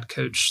certified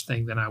coach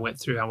thing that I went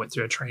through. I went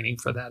through a training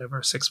for that over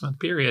a 6-month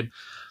period.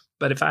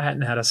 But if I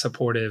hadn't had a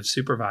supportive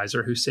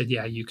supervisor who said,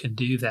 yeah, you can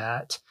do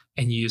that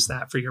and use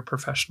that for your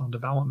professional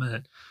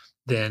development,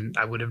 then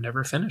I would have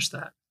never finished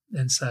that.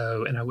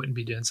 And I wouldn't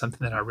be doing something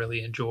that I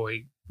really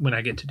enjoy when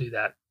I get to do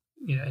that.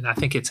 And I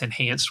think it's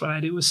enhanced what I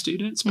do with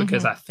students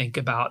because I think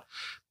about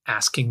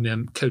asking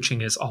them.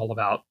 Coaching is all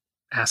about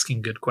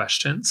asking good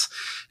questions.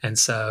 And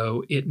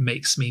so it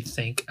makes me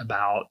think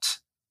about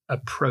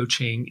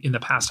approaching. In the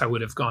past, I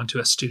would have gone to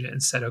a student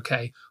and said,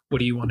 okay, what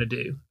do you want to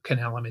do? Okay,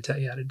 now let me tell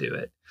you how to do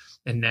it.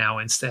 And now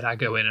instead I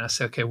go in and I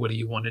say, okay, what do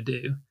you want to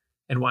do?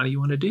 And why do you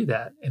want to do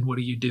that? And what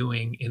are you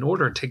doing in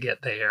order to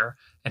get there?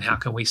 And how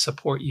can we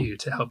support you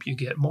to help you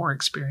get more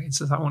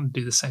experiences? I want to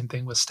do the same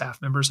thing with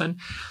staff members.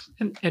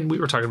 And we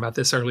were talking about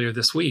this earlier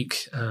this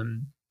week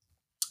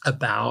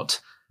about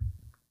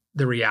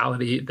the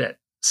reality that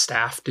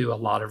staff do a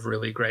lot of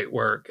really great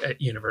work at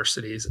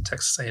universities, at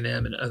Texas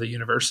A&M and other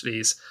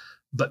universities,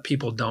 but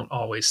people don't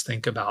always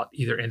think about,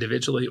 either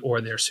individually or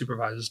their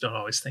supervisors don't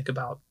always think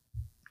about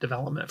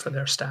development for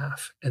their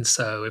staff. And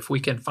so if we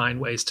can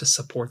find ways to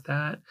support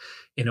that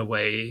in a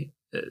way,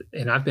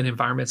 and I've been in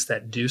environments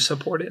that do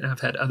support it, and I've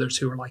had others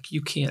who are like,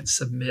 you can't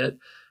submit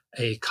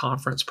a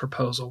conference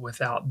proposal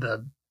without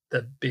the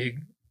big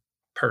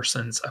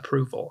person's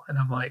approval. And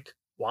I'm like,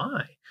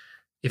 why?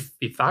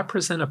 If I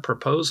present a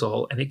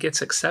proposal and it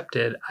gets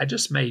accepted, I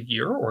just made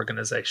your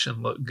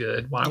organization look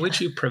good. Why would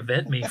you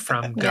prevent me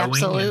from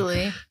going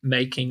and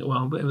making,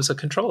 well, it was a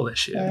control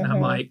issue. And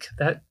I'm like,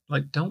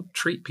 don't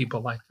treat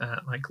people like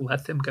that. Like,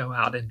 let them go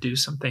out and do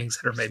some things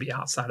that are maybe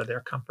outside of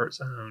their comfort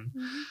zone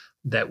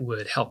that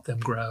would help them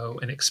grow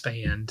and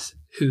expand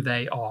who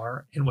they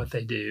are and what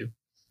they do.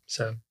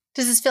 So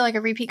does this feel like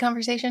a repeat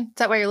conversation? Is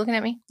that why you're looking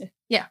at me?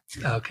 Yeah.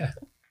 Okay.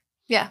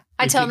 Yeah,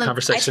 I tell her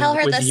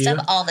this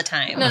stuff all the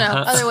time. No,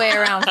 other way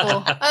around,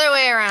 fool. Other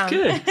way around.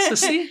 Good. So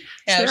see,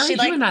 yeah,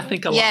 Sarah, you and I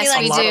think a lot. Yes,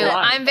 we do.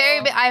 I'm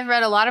I've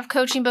read a lot of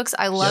coaching books.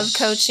 I love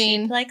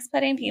coaching. She likes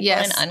putting people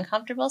in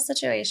uncomfortable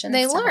situations.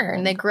 They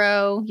learn, they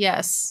grow.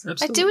 Yes,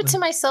 absolutely. I do it to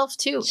myself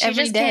too. She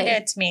every just day. Can't do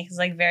it to me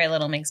because very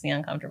little makes me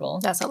uncomfortable.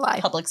 That's a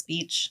lie. Public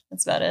speech.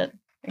 That's about it.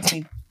 Makes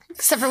me.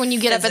 Except for when you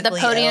get up at the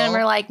podium and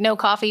we're like, no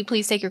coffee,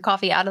 please take your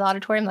coffee out of the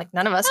auditorium. Like,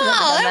 none of us have ever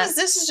done that.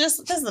 This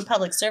is a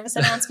public service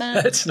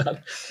announcement. It's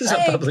not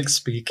public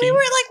speaking. We were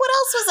like, what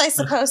else was I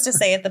supposed to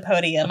say at the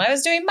podium? I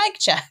was doing mic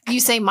check. You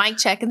say mic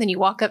check and then you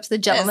walk up to the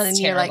gentleman and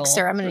you're like,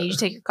 sir, I'm going to need you to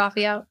take your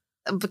coffee out.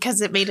 Because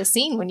it made a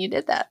scene when you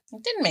did that.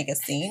 It didn't make a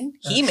scene.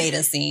 He made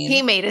a scene.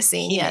 He made a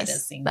scene.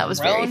 Yes, that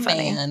was very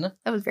funny.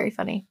 That was very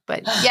funny.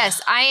 But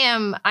yes,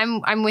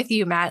 I'm with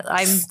you, Matt.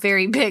 I'm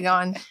very big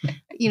on,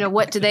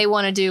 what do they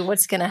want to do?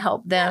 What's going to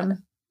help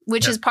them?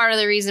 Which is part of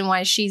the reason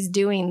why she's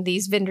doing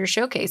these vendor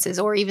showcases,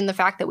 or even the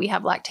fact that we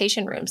have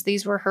lactation rooms.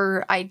 These were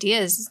her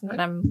ideas, and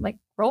I'm like,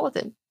 roll with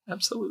it.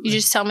 Absolutely. You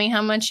just tell me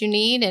how much you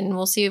need, and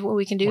we'll see what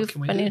we can do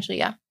financially.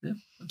 Yeah,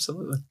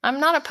 absolutely.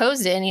 I'm not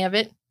opposed to any of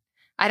it.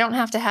 I don't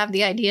have to have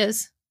the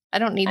ideas. I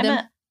don't need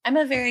them. I'm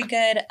a very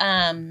good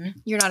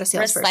you're not a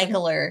salesperson.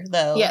 Recycler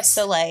though. Yes.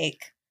 So I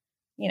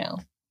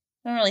don't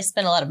really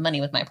spend a lot of money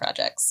with my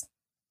projects.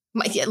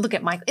 Look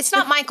at Michael. It's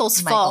not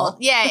Michael's fault.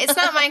 Yeah, it's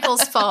not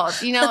Michael's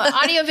fault.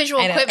 Audiovisual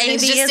equipment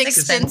is just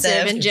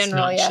expensive in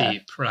general. It's not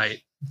cheap,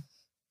 right?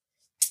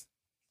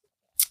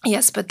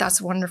 Yes, but that's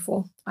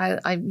wonderful.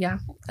 And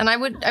I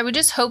would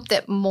just hope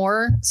that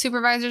more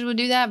supervisors would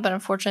do that, but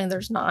unfortunately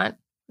there's not.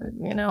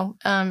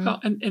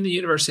 And the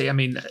university, I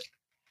mean,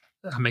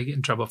 I may get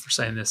in trouble for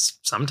saying this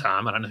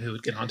sometime. I don't know who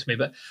would get on to me,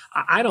 but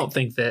I don't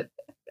think that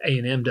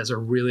A&M does a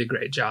really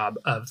great job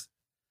of,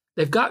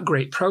 they've got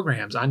great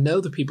programs. I know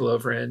the people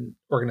over in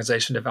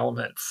organization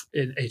development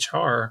in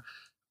HR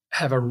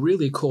have a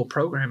really cool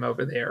program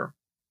over there,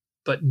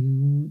 but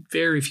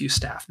very few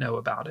staff know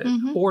about it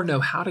or know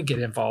how to get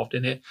involved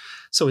in it.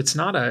 So it's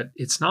not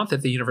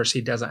that the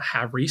university doesn't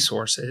have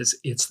resources.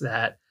 It's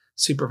that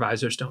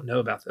supervisors don't know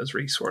about those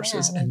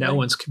resources and no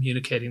one's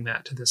communicating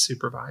that to the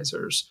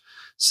supervisors.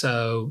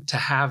 So to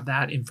have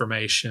that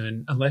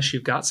information, unless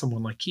you've got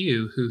someone like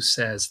you who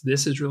says,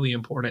 this is really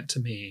important to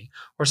me,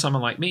 or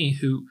someone like me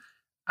who,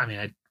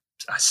 I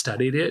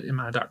studied it in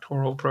my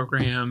doctoral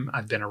program.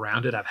 I've been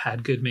around it. I've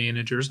had good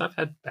managers. I've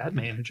had bad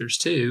managers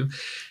too,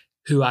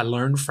 who I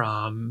learned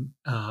from,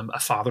 a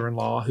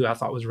father-in-law who I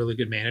thought was a really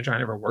good manager. I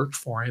never worked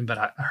for him, but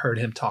I heard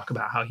him talk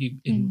about how he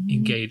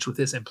engaged with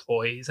his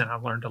employees, and I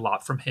learned a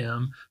lot from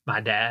him. My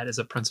dad is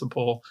a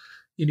principal.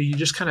 You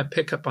just kind of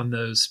pick up on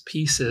those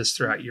pieces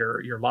throughout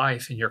your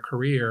life and your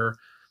career.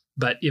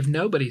 But if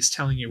nobody's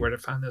telling you where to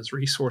find those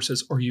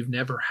resources, or you've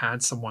never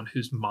had someone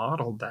who's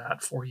modeled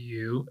that for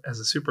you as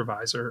a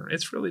supervisor,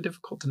 it's really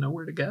difficult to know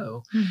where to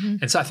go. Mm-hmm.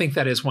 And so I think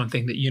that is one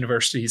thing that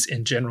universities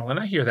in general, and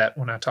I hear that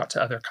when I talk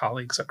to other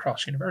colleagues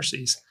across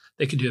universities,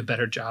 they could do a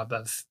better job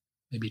of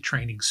maybe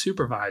training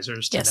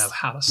supervisors to know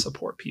how to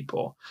support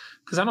people.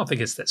 Because I don't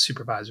think it's that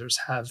supervisors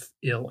have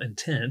ill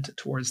intent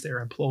towards their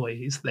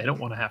employees. They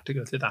don't want to have to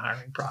go through the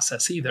hiring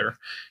process either.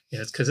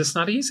 It's because it's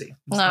not easy.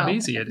 It's not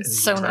easy.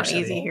 It's so not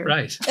easy here.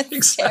 Right.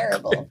 It's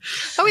terrible.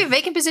 Oh, we have a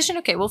vacant position?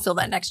 Okay, we'll fill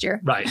that next year.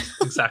 Right.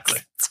 Exactly.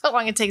 That's how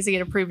long it takes to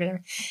get approved.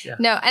 Yeah.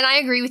 No, and I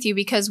agree with you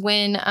because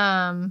when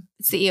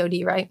it's the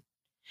EOD, right?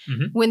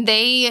 Mm-hmm. When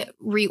they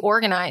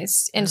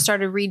reorganized and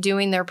started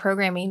redoing their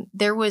programming,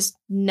 there was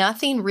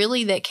nothing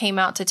really that came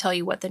out to tell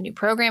you what the new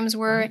programs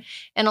were. Right.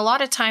 And a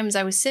lot of times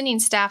I was sending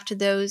staff to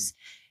those.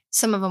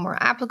 Some of them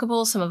were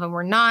applicable, some of them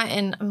were not.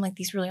 And I'm like,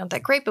 these really aren't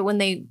that great. But when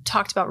they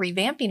talked about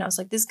revamping, I was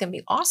like, this is going to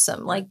be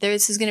awesome. Like,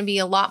 this is going to be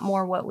a lot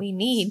more what we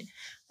need.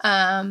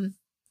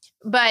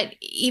 But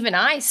even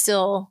I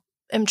still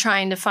am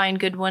trying to find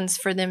good ones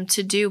for them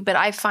to do. But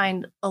I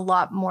find a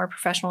lot more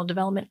professional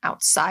development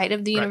outside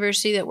of the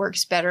university that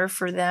works better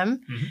for them.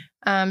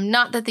 Mm-hmm.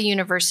 Not that the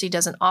university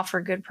doesn't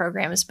offer good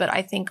programs, but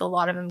I think a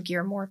lot of them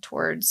gear more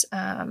towards,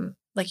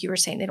 like you were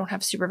saying, they don't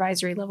have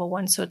supervisory level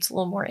one. So it's a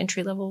little more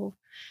entry level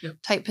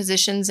type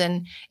positions.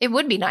 And it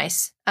would be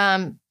nice.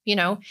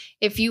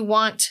 If you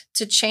want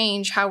to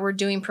change how we're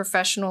doing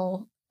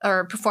professional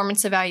or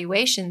performance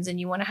evaluations and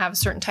you want to have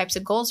certain types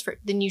of goals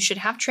then you should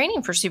have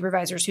training for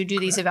supervisors who do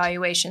these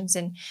evaluations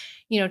and,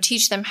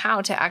 teach them how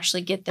to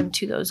actually get them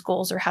to those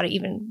goals or how to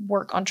even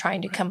work on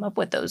trying to come up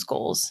with those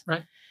goals.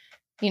 Right.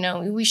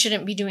 We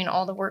shouldn't be doing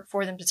all the work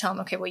for them to tell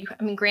them, okay, well,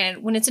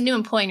 granted, when it's a new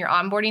employee and you're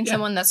onboarding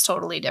someone, that's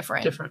totally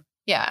different.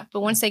 Yeah. But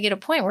once they get a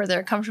point where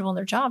they're comfortable in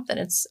their job, then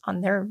it's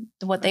on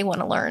what they want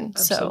to learn.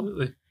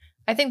 Absolutely. So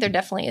I think there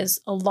definitely is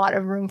a lot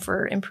of room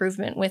for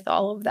improvement with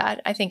all of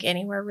that. I think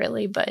anywhere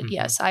really, but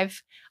yes,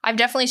 I've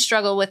definitely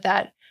struggled with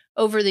that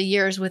over the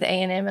years with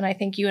A&M. And I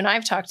think you and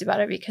I've talked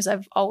about it because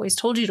I've always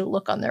told you to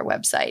look on their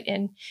website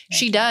and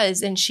she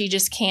does. And she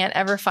just can't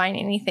ever find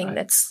anything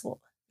that's,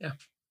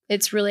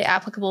 it's really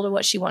applicable to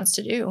what she wants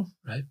to do.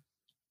 Right.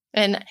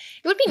 And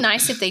it would be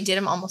nice if they did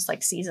them almost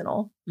like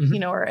seasonal,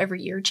 or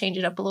every year change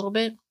it up a a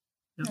bit.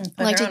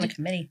 Like on a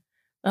committee.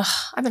 Ugh,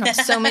 I've been on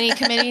so many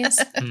committees.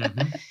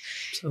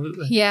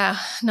 Absolutely. Yeah.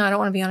 No, I don't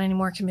want to be on any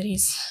more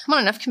committees. I'm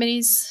on enough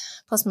committees.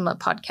 Plus, I'm a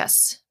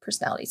podcast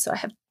personality, so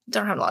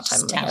don't have a lot of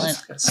time.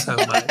 Talent. So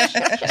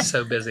much.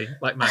 So busy.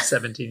 Like my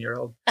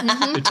 17-year-old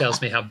who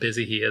tells me how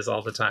busy he is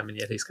all the time, and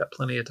yet he's got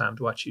plenty of time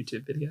to watch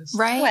YouTube videos.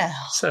 Right. Well.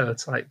 So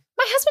it's like,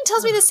 my husband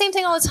tells me the same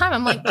thing all the time.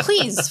 I'm like,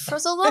 please, for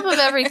the love of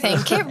everything,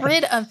 get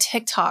rid of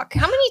TikTok.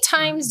 How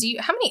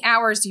many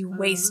hours do you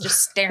waste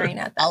just staring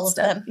at that all of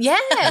stuff? them?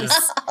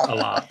 Yes. a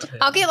lot. Yeah.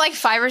 I'll get like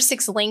 5 or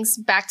 6 links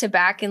back to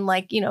back in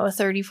like, a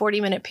 30,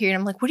 40 minute period.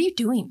 I'm like, what are you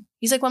doing?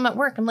 He's like, well, I'm at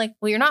work. I'm like,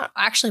 well, you're not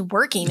actually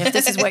working if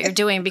this is what you're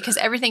doing because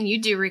everything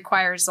you do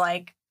requires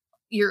like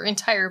your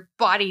entire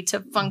body to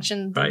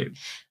function.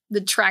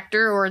 The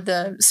tractor or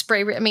the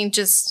spray. I mean,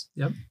 just,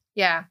 yeah.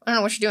 I don't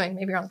know what you're doing.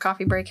 Maybe you're on a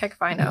coffee break. Heck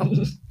if I know.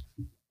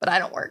 But I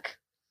don't work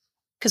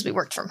because we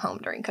worked from home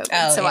during COVID.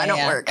 I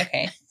don't work.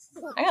 Okay.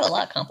 I got a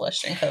lot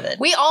accomplished during COVID.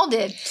 We all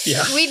did.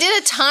 Yeah. We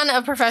did a ton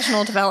of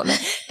professional development.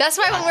 That's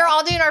why when we were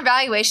all doing our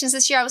evaluations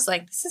this year, I was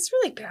like, this is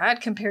really bad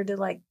compared to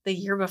like the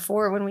year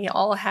before when we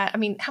all had,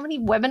 how many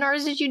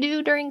webinars did you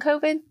do during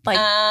COVID? Like,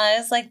 it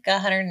was like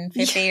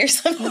 150 or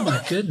something. Oh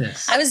my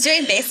goodness. I was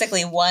doing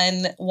basically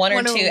one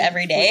or two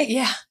every day.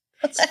 Yeah.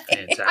 That's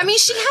fantastic.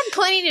 She had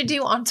plenty to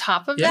do on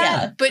top of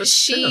that, but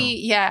So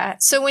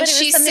when it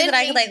was something that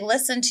I could like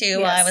listen to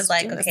while I was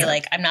like, okay,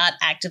 like I'm not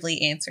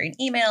actively answering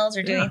emails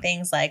or doing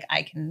things, like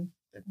I can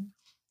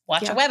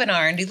watch a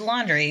webinar and do the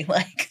laundry.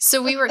 Like,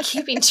 so we were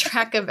keeping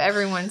track of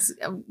everyone's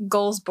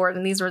goals board,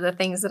 and these were the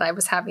things that I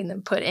was having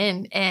them put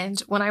in.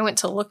 And when I went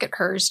to look at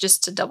hers,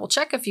 just to double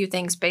check a few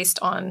things based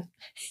on.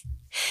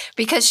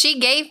 Because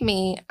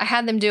I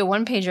had them do a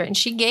 1-pager and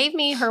she gave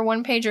me her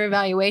 1-pager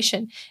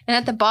evaluation. And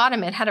at the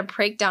bottom, it had a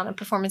breakdown of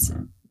performance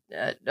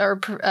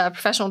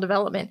professional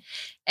development.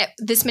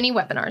 This many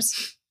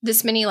webinars,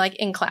 this many like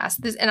in class.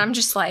 And I'm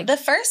just like. The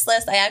first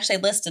list, I actually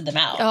listed them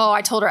out. Oh,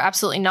 I told her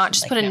absolutely not.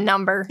 Just put a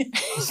number.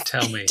 Just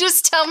tell me.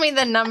 Just tell me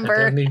the number.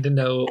 I don't need to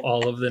know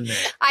all of the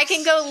names. I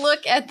can go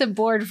look at the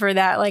board for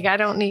that. Like I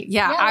don't need.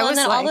 Yeah, I was and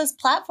then all those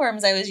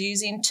platforms I was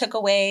using took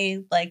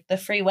away like the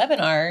free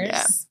webinars.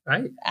 Yeah.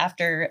 Right.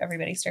 After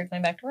everybody started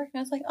going back to work, and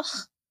I was like,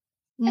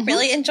 I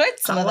really enjoyed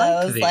some of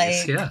those.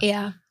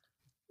 Yeah.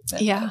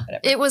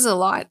 It was a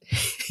lot.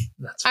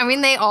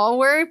 They all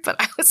were, but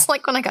I was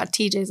like, when I got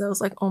TJ's, I was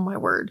like, oh my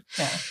word.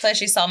 Yeah. So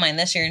she saw mine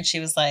this year and she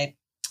was like,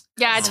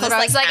 yeah, I told her,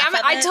 I was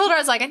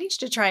like, I need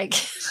you to try again.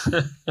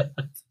 I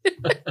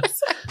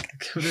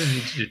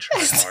need you to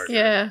try hard.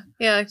 Yeah.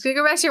 If you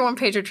go back to your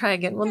 1-pager, try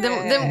again. Well,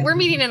 then we're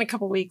meeting in a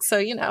couple weeks. So,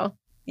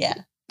 Yeah.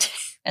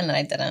 And then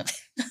I didn't.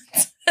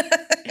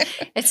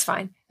 It's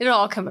fine. It'll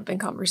all come up in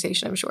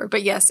conversation, I'm sure.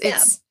 But yes,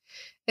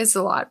 It's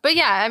a lot. But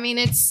yeah, I mean,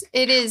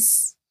 it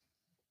is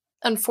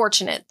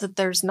unfortunate that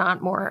there's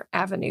not more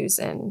avenues,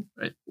 and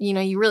Right.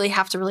 you really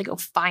have to really go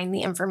find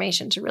the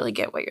information to really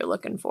get what you're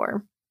looking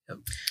for. Yep.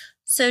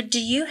 So do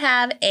you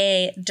have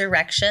a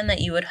direction that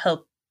you would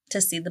hope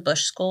to see the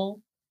Bush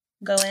School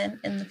go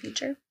in the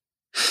future?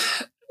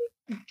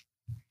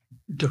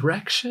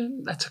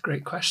 Direction? That's a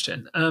great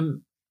question.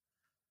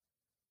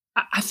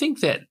 I think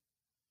that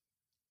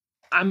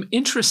I'm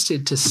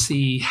interested to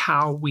see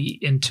how we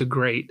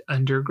integrate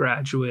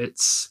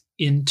undergraduates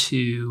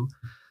into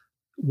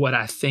what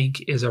I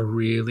think is a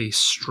really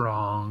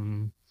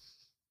strong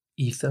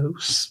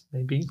ethos.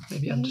 Maybe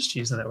I'm just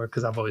using that word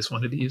because I've always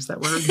wanted to use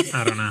that word.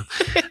 I don't know.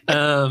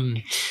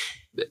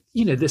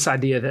 This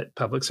idea that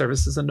public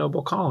service is a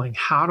noble calling.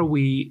 How do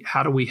we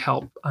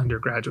help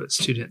undergraduate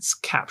students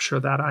capture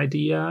that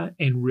idea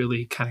and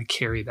really kind of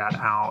carry that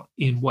out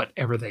in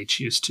whatever they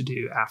choose to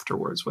do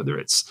afterwards, whether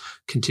it's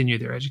continue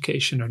their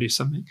education or do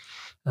something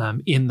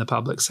in the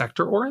public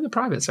sector or in the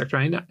private sector?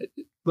 I mean,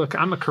 look,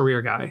 I'm a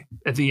career guy.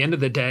 At the end of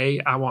the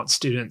day, I want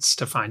students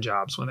to find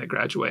jobs when they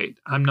graduate.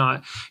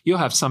 You'll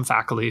have some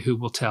faculty who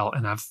will tell,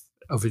 and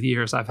over the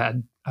years, I've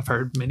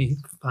heard many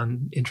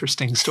fun,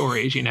 interesting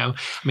stories, I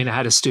mean, I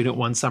had a student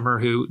one summer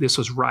who, this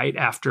was right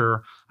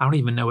after, I don't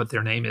even know what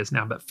their name is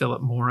now, but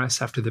Philip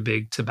Morris, after the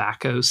big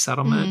tobacco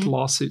settlement,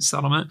 lawsuit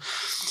settlement,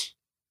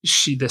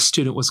 the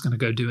student was going to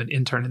go do an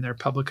intern in their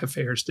public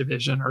affairs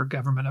division or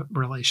government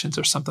relations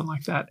or something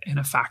like that. And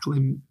a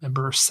faculty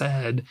member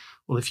said,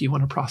 well, if you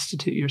want to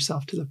prostitute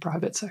yourself to the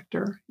private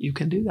sector, you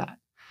can do that.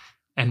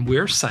 And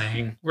we're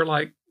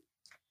like,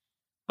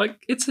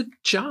 it's a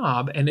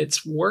job and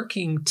it's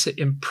working to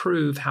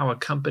improve how a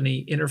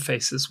company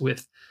interfaces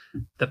with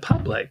the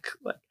public.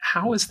 Like,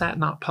 how is that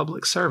not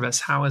public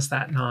service? How is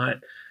that not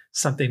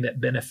something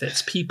that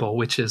benefits people,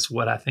 which is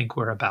what I think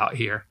we're about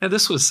here? Now,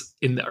 this was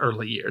in the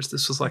early years.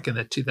 This was like in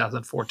the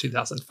 2004,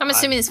 2005. I'm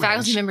assuming this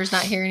faculty member's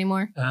not here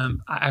anymore. I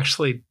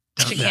actually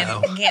don't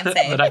know. Can't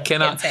say. But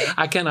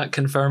I cannot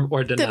confirm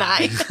or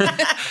deny.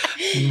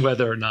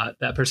 Whether or not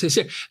that person is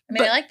here. I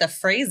mean, I like the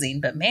phrasing,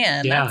 but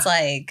man, that's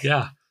like...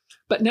 Yeah.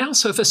 But now,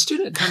 so if a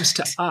student comes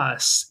to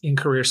us in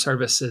career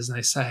services and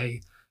they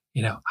say,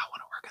 I want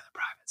to work in the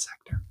private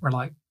sector, we're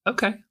like,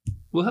 okay,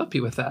 we'll help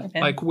you with that.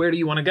 Okay. Like, where do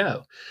you want to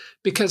go?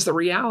 Because the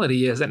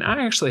reality is, and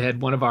I actually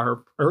had one of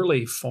our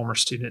early former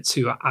students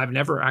who I've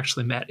never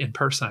actually met in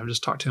person. I've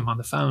just talked to him on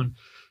the phone.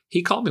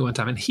 He called me one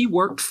time and he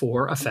worked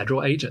for a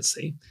federal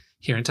agency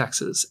here in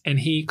Texas. And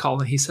he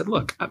called and he said,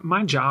 look,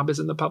 my job is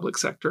in the public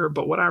sector,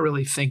 but what I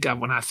really think of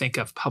when I think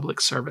of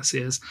public service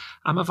is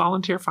I'm a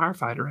volunteer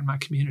firefighter in my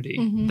community.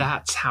 Mm-hmm.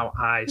 That's how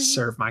I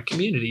serve my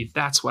community.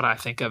 That's what I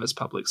think of as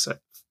public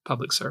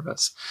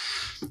service.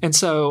 And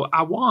so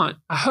I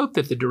hope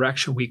that the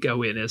direction we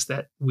go in is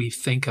that we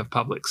think of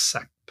public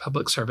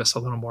service a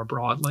little more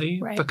broadly,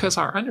 right? Because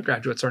our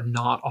undergraduates are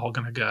not all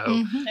going to go.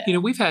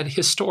 Mm-hmm. We've had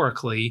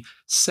historically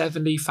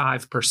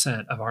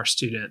 75% of our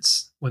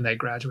students when they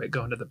graduate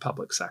go into the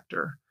public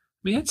sector.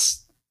 I mean,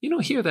 you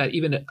don't hear that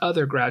even at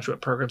other graduate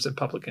programs in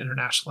public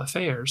international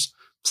affairs.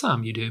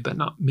 Some you do, but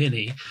not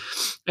many.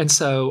 And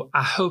so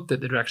I hope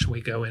that the direction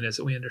we go in is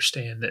that we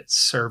understand that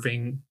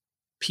serving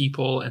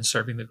people and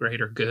serving the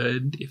greater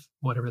good, if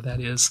whatever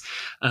that is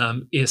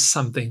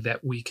something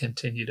that we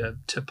continue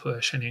to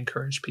push and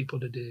encourage people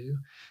to do.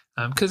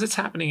 Because it's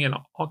happening in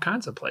all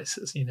kinds of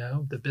places.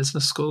 The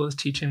business school is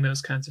teaching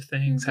those kinds of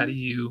things. Mm-hmm. How do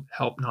you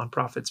help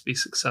nonprofits be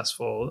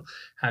successful?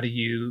 How do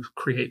you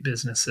create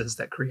businesses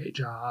that create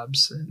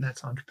jobs? And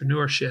that's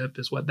entrepreneurship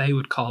is what they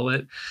would call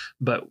it.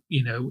 But,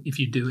 if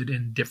you do it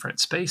in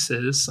different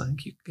spaces,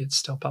 it's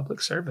still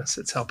public service.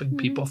 It's helping mm-hmm.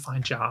 people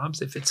find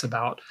jobs. If it's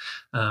about,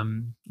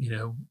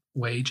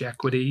 wage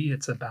equity,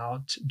 it's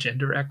about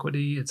gender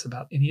equity, it's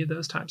about any of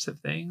those types of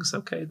things.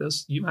 Okay,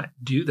 you might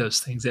do those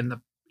things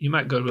you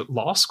might go to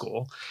law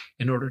school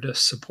in order to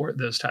support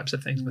those types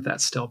of things, mm-hmm. but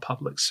that's still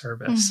public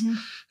service. Mm-hmm.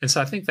 And so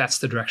I think that's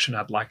the direction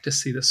I'd like to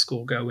see the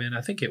school go in.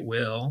 I think it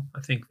will.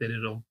 I think that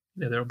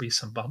there'll be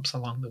some bumps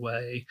along the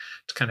way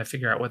to kind of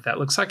figure out what that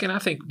looks like. And I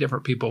think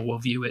different people will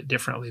view it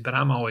differently, but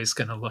I'm always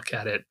going to look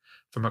at it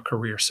from a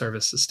career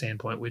services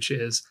standpoint, which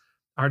is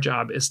our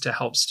job is to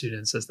help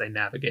students as they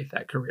navigate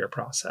that career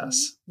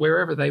process, mm-hmm.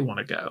 wherever they want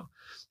to go.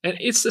 And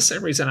it's the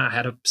same reason I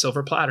had a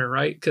silver platter,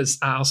 right? Because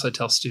I also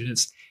tell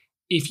students,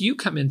 if you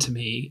come into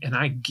me and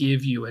I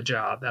give you a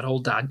job, that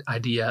old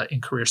idea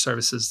in career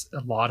services, a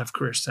lot of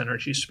career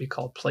centers used to be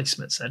called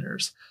placement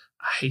centers.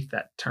 I hate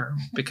that term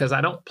because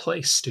I don't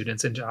place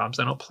students in jobs.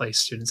 I don't place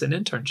students in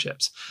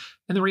internships.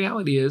 And the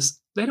reality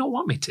is they don't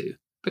want me to,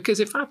 because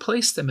if I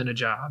place them in a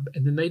job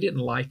and then they didn't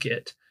like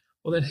it,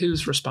 well, then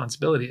whose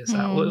responsibility is that?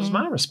 Mm-hmm. Well, it was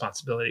my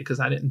responsibility because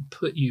I didn't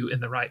put you in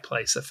the right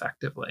place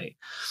effectively.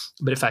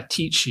 But if I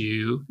teach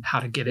you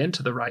how to get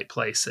into the right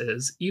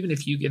places, even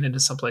if you get into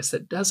some place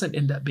that doesn't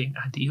end up being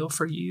ideal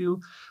for you,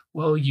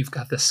 well, you've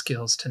got the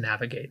skills to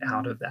navigate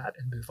out of that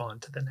and move on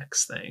to the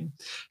next thing.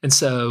 And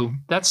so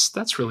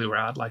that's really where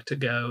I'd like to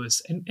go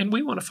is, and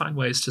we want to find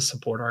ways to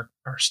support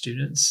our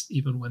students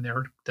even when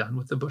they're done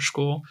with the Bush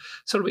School.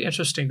 So it'll be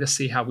interesting to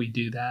see how we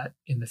do that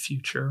in the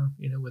future,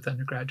 with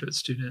undergraduate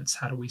students.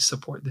 How do we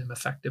support them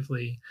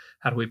effectively?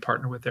 How do we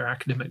partner with their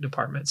academic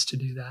departments to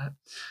do that?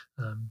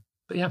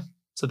 But yeah,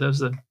 so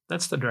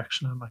that's the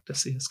direction I'd like to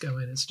see us go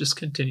in, is just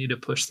continue to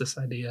push this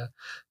idea.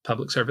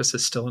 Public service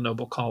is still a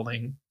noble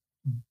calling,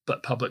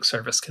 but public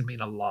service can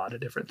mean a lot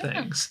of different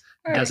things.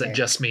 It doesn't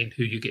just mean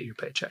who you get your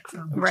paycheck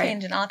from. We're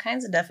changing all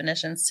kinds of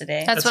definitions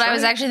today. That's what I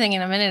was actually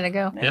thinking a minute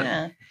ago.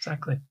 Yeah,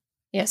 exactly.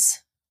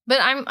 Yes. But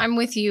I'm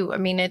with you. I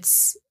mean,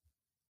 it's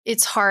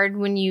hard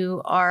when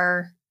you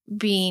are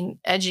being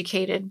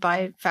educated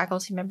by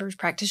faculty members,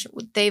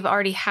 practitioners. They've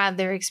already had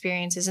their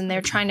experiences and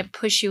they're trying to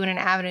push you in an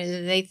avenue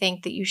that they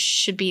think that you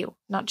should be,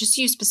 not just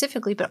you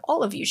specifically, but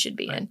all of you should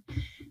be in.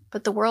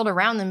 But the world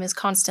around them is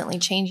constantly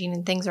changing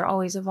and things are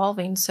always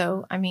evolving.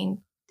 So, I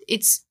mean,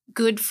 it's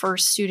good for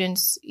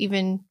students,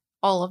 even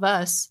all of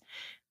us,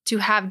 to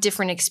have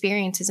different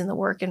experiences in the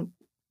work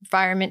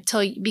environment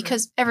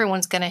because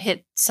everyone's going to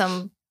hit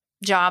some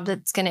job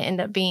that's going to end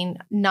up being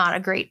not a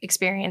great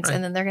experience.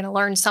 And then they're going to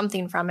learn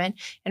something from it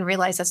and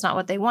realize that's not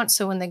what they want.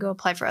 So when they go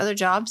apply for other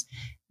jobs,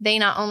 they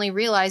not only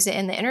realize it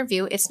in the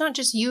interview, it's not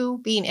just you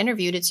being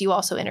interviewed, it's you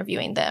also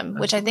interviewing them,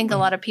 which I think a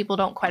lot of people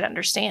don't quite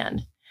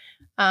understand.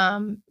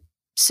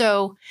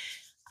 So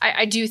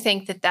I do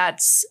think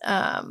that's,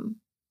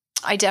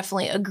 I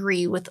definitely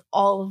agree with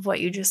all of what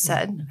you just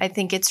said. I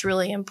think it's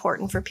really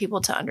important for people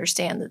to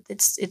understand that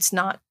it's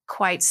not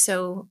quite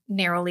so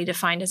narrowly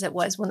defined as it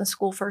was when the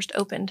school first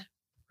opened.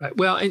 Right.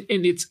 Well, and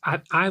it's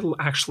I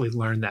actually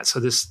learned that.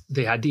 So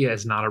the idea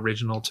is not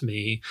original to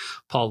me.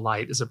 Paul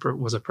Light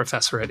was a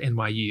professor at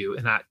NYU,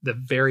 and the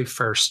very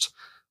first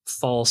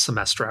fall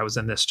semester I was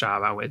in this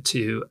job, I went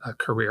to a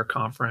career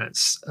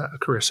conference, a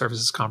career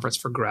services conference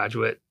for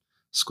graduate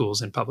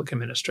schools in public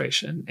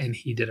administration, and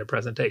he did a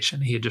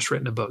presentation. He had just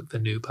written a book, The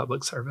New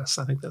Public Service.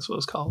 I think that's what it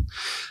was called.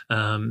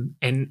 And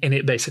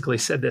it basically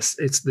said this,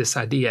 it's this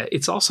idea.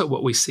 It's also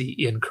what we see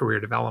in career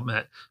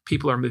development.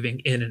 People are moving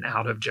in and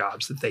out of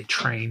jobs that they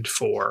trained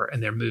for,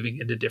 and they're moving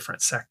into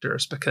different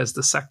sectors because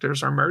the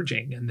sectors are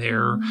merging, and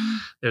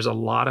there's a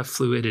lot of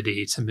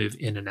fluidity to move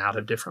in and out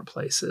of different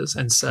places.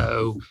 And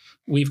so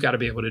we've got to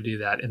be able to do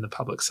that in the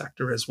public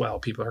sector as well.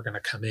 People are going to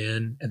come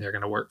in and they're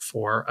going to work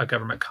for a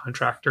government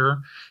contractor,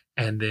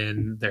 and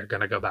then they're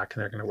going to go back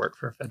and they're going to work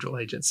for a federal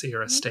agency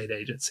or a state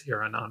agency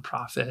or a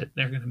nonprofit.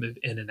 They're going to move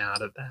in and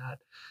out of that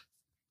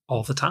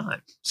all the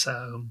time.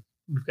 So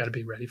we've got to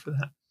be ready for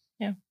that.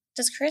 Yeah.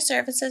 Does Career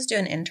Services do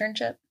an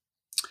internship?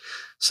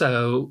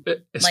 So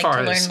as like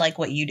far to as learn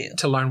what you do,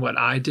 to learn what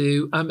I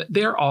do,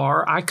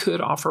 I could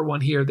offer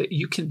one here that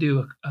you can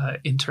do an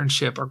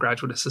internship or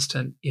graduate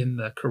assistant in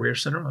the Career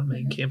Center on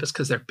main campus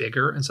because they're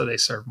bigger and so they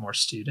serve more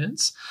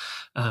students.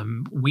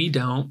 We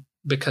don't,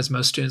 because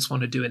most students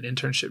want to do an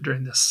internship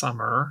during the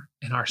summer,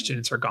 and our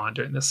students are gone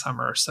during the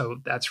summer. So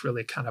that's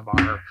really kind of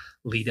our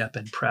lead up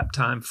and prep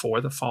time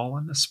for the fall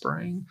and the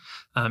spring.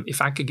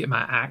 If I could get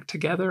my act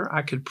together,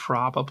 I could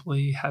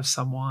probably have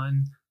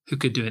someone who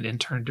could do an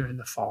intern during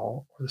the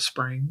fall or the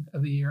spring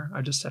of the year.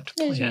 I just have to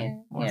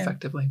plan more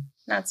effectively.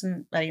 Not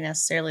somebody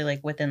necessarily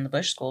like within the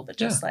Bush School, but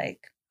just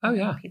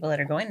people that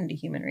are going into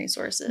human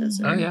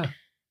resources.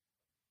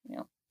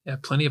 Yeah,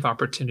 plenty of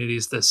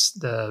opportunities.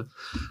 The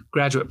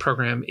graduate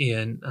program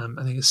in,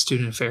 I think it's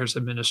Student Affairs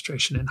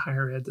Administration in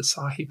Higher Ed, the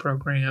SAHI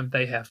program,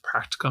 they have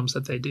practicums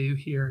that they do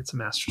here. It's a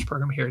master's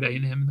program here at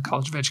A&M in the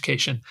College of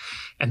Education.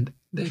 And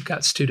they've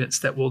got students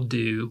that will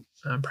do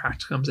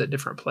practicums at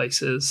different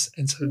places.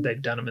 And so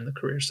they've done them in the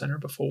Career Center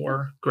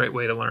before. Great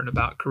way to learn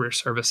about career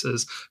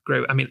services.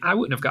 Great. I mean, I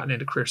wouldn't have gotten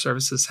into career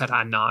services had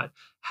I not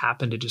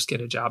happened to just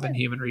get a job in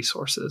human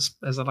resources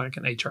as like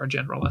an HR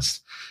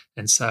generalist.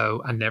 And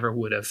so I never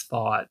would have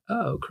thought,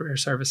 oh, career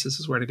services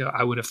is where to go.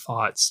 I would have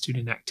thought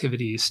student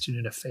activities,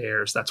 student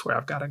affairs, that's where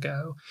I've got to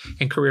go.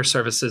 And career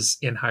services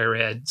in higher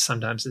ed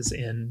sometimes is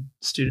in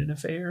student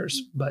affairs,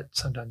 but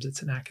sometimes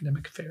it's in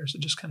academic affairs.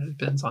 It just kind of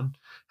depends on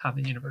how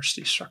the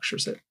university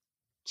structures it.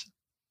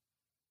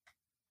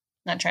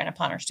 Not trying to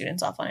pawn our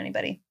students off on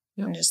anybody.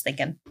 Yep. I'm just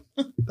thinking.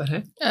 But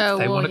hey, if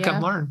they want to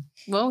come learn.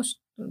 Well,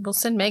 we'll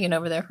send Megan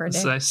over there for a day.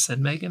 So I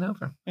send Megan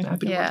over.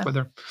 Happy to work with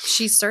her.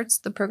 She starts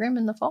the program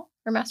in the fall,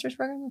 her master's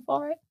program in the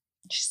fall, right?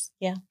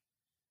 Yeah.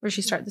 Or does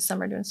she start this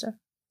summer doing stuff?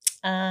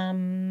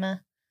 I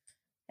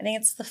think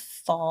it's the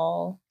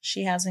fall.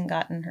 She hasn't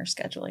gotten her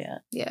schedule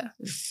yet. Yeah.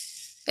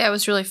 Yeah, it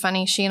was really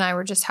funny. She and I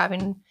were just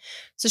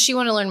so she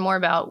wanted to learn more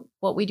about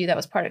what we do. That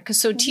was part of it.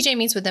 So TJ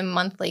meets with them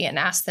monthly and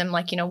asks them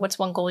what's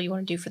one goal you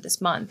want to do for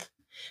this month?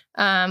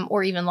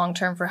 Or even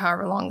long-term for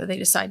however long that they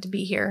decide to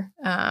be here.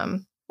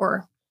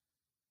 Or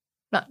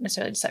not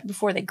necessarily decide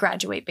before they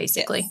graduate,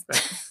 basically.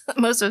 Yes.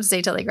 Most of them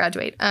stay till they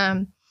graduate.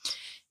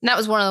 that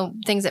was one of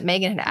the things that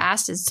Megan had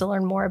asked, is to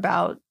learn more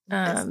about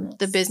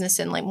the business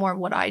and like more of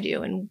what I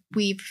do. And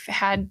we've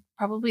had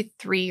probably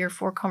 3 or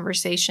 4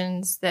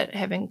 conversations that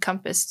have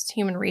encompassed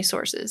human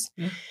resources.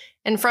 Mm-hmm.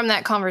 And from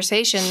that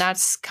conversation,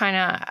 that's kind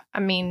of,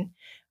 I mean,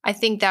 I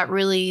think that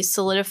really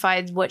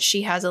solidified what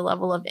she has a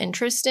level of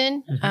interest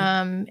in,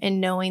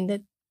 and knowing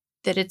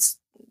that it's,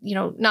 you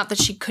know, not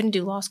that she couldn't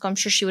do law school. I'm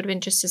sure she would have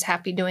been just as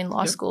happy doing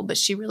law school, but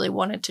she really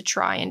wanted to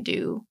try and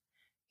do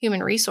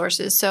human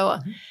resources. So,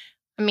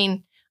 I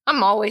mean,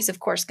 I'm always, of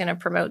course, going to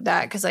promote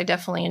that because I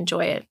definitely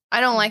enjoy it.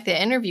 I don't like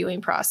the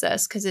interviewing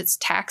process because it's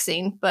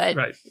taxing, but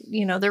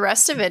you know, the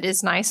rest of it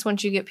is nice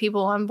once you get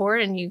people on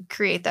board and you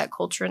create that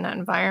culture and that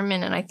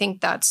environment. And I think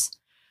that's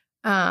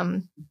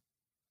one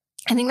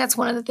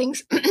of the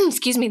things,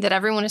 excuse me, that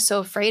everyone is so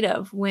afraid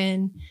of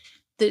when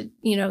the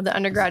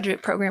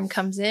undergraduate program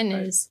comes in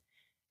is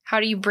how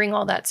do you bring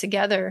all that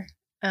together?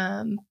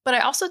 But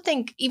I also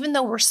think even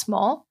though we're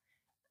small,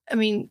 I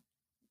mean,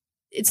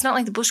 it's not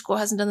like the Bush School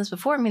hasn't done this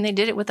before. I mean, they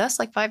did it with us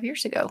like 5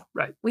 years ago.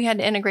 Right. We had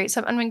to integrate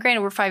some. I mean,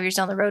 granted, we're 5 years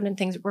down the road and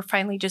things, we're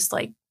finally just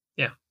like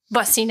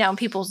busting down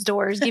people's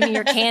doors, giving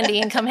your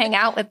candy and come hang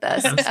out with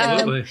us.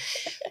 Absolutely.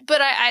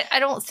 But I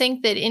don't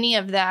think that any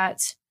of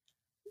that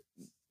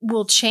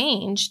will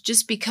change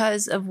just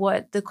because of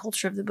what the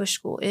culture of the Bush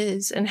School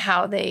is and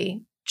how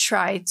they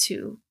try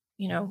to,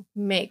 you know,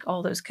 make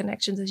all those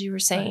connections, as you were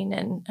saying,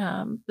 and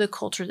the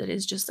culture that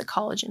is just the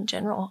college in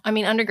general. I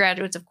mean,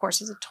 undergraduates, of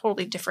course, is a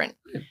totally different.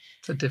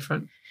 It's a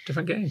different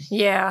game.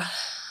 Yeah,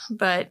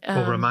 but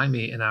well, remind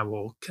me, and I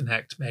will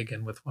connect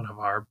Megan with one of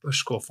our Bush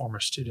School former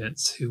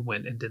students who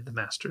went and did the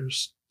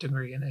master's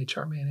degree in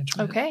HR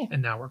management. Okay,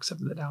 and now works up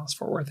in the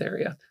Dallas-Fort Worth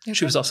area. Okay.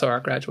 She was also our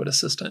graduate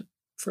assistant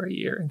for a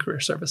year in career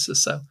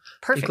services. So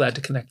Perfect. Be glad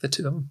to connect the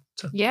two of them.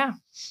 So. Yeah.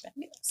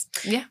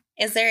 Yeah.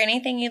 Is there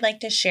anything you'd like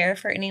to share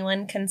for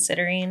anyone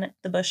considering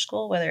the Bush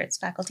School, whether it's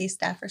faculty,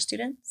 staff, or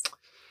students?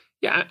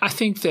 Yeah, I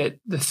think that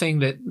the thing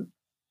that,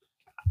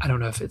 I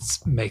don't know if it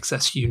makes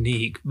us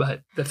unique,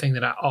 but the thing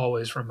that I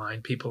always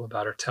remind people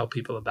about or tell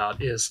people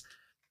about is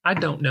I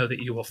don't know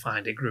that you will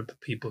find a group of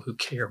people who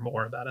care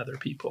more about other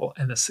people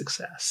and the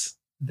success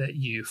that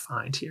you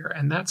find here.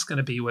 And that's going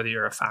to be whether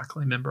you're a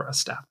faculty member, a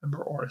staff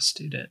member, or a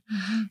student.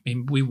 I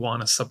mean, we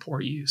want to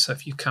support you. So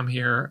if you come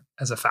here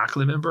as a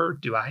faculty member,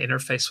 do I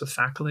interface with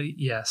faculty?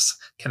 Yes.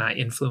 Can I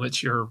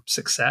influence your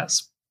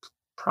success?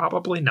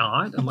 Probably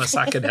not, unless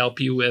I could help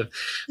you with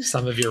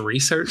some of your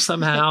research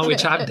somehow,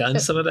 which I've done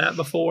some of that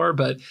before.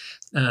 But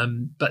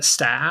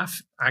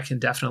staff, I can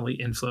definitely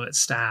influence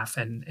staff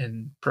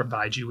and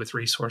provide you with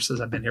resources.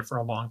 I've been here for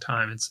a long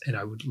time, and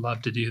I would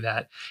love to do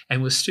that.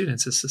 And with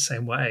students, it's the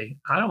same way.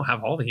 I don't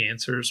have all the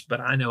answers, but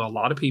I know a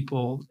lot of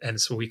people, and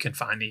so we can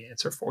find the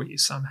answer for you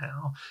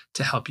somehow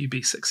to help you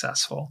be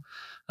successful.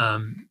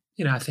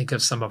 I think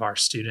of some of our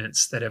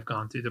students that have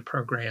gone through the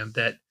program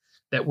that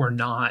were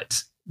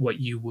not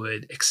what you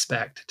would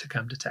expect to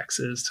come to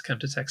Texas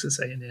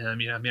A&M.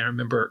 I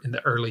remember in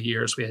the early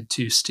years, we had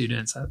 2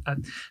 students.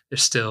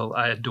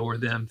 I adore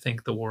them,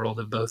 think the world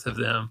of both of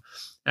them.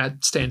 I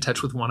stay in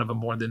touch with one of them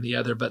more than the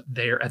other, but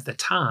there at the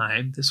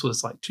time, this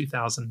was like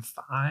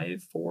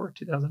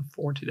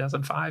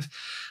 2005,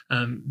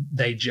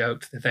 they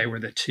joked that they were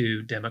the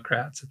 2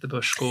 Democrats at the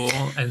Bush School.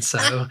 And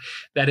so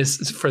that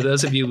is, for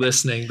those of you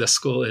listening, the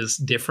school is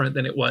different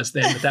than it was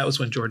then, but that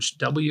was when George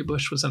W.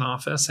 Bush was in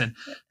office and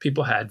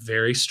people had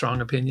very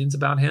strong opinions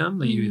about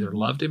him. You either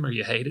loved him or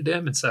you hated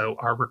him. And so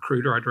our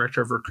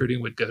director of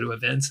recruiting would go to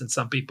events and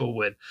some people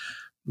would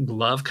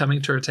love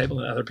coming to her table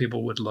and other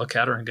people would look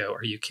at her and go,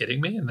 "Are you kidding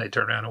me?" And they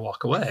turn around and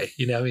walk away.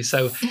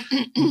 So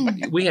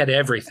we had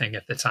everything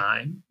at the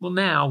time. Well,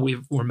 now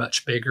we're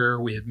much bigger.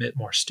 We admit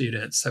more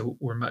students. So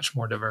we're much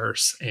more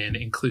diverse and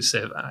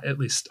inclusive. At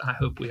least I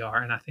hope we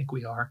are. And I think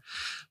we are.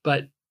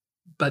 But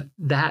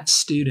that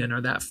student or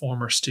that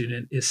former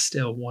student is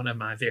still one of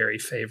my very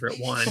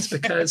favorite ones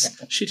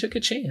because she took a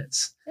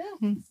chance.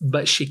 Yeah.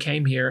 But she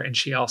came here and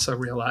she also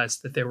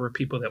realized that there were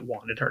people that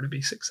wanted her to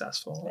be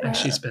successful. Yeah. And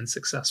she's been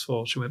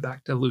successful. She went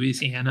back to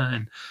Louisiana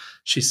and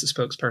she's the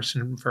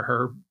spokesperson for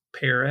her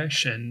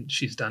parish. And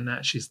she's done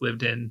that. She's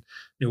lived in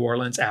New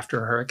Orleans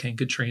after Hurricane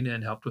Katrina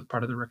and helped with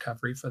part of the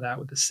recovery for that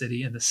with the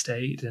city and the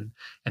state. And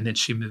then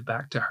she moved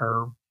back to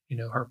her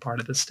part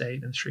of the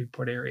state in the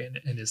Shreveport area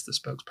and is the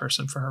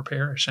spokesperson for her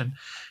parish. And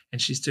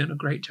she's doing a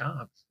great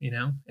job,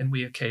 and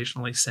we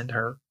occasionally send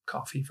her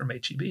coffee from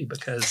HEB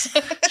because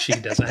she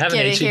doesn't have an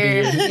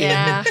HEB.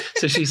 Yeah.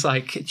 So she's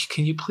like,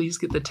 can you please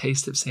get the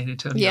Taste of San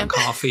Antonio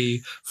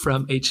coffee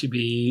from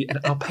HEB and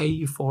I'll pay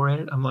you for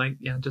it. I'm like,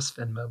 yeah, just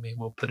Venmo me.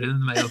 We'll put it in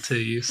the mail to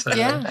you. So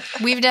yeah,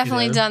 we've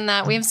definitely done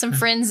that. We have some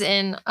friends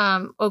in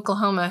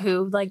Oklahoma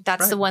who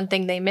that's the one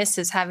thing they miss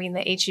is having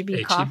the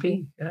HEB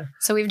coffee. Yeah.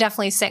 So we've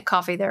definitely sent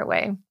coffee their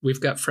way.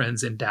 We've got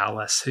friends in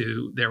Dallas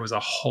who there was a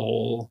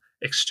whole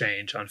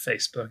exchange on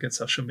Facebook and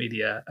social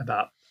media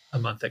about a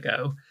month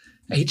ago.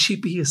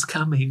 HEB is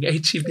coming.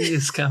 HEB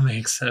is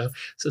coming. So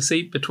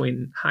see,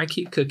 between High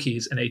Cute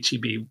Cookies and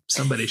HEB,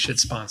 somebody should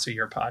sponsor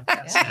your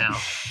podcast now,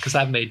 because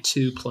I've made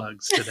 2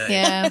 plugs today.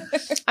 Yeah.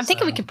 I'm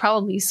thinking we could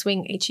probably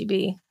swing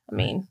HEB. I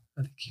mean,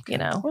 I think you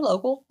know, We're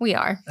local. we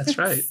are. that's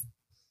right.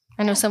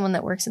 I know someone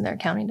that works in their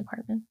accounting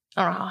department.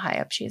 I don't know how high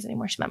up she is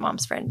anymore. She's my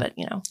mom's friend, but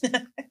you know.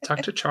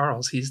 Talk to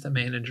Charles. He's the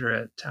manager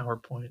at Tower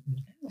Point.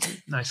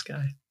 Nice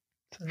guy.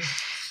 So,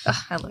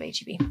 I love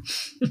HEB.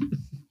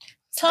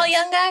 Tall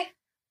young guy?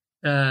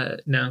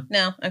 no.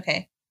 No.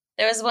 Okay.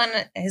 There was one.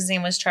 His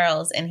name was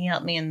Charles, and he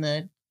helped me in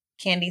the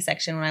candy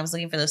section when I was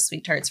looking for those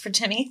sweet tarts for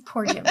Jimmy.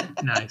 Poor Jimmy.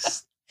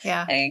 Nice.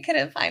 Yeah. I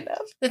couldn't find them.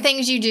 The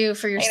things you do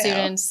for your I know.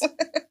 students.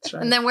 That's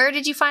right. And then where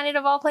did you find it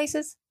of all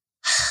places?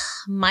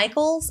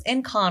 Michael's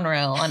in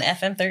Conroe on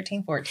FM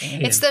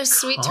 1314. It's those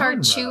sweet tart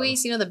Conroe.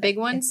 chewies, you know, the big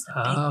ones.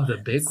 Oh, the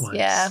big ones.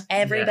 Yeah.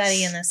 Everybody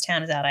Yes. in this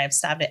town is out. I have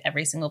stopped at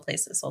every single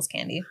place that sells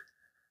candy.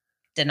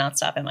 Did not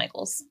stop at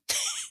Michael's.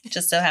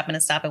 Just so happened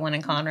to stop at one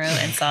in Conroe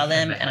and saw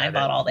them, and I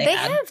bought all they They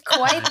had. have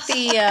quite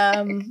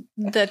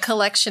the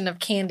collection of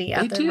candy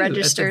at They the do,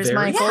 registers. at the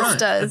very Michael's front,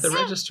 does. At the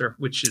register,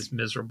 which is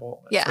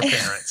miserable Yeah. for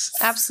parents.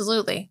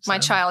 Absolutely. My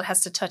So- child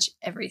has to touch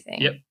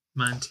everything. Yep.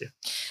 Mine too.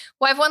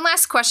 Well, I have one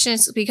last question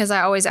because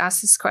I always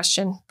ask this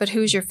question, but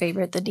who's your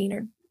favorite, the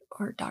dean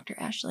or Dr.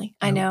 Ashley?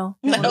 I know.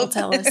 No one will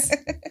tell us.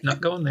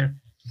 Not going there.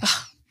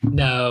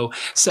 No.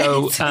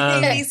 So,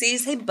 You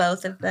say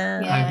both of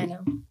them. Yeah, I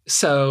know.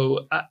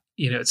 so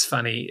it's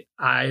funny.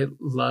 I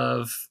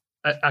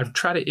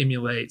try to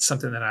emulate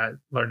something that I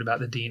learned about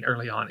the dean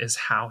early on, is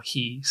how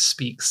he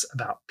speaks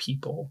about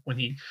people. When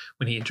he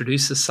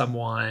introduces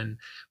someone,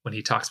 when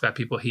he talks about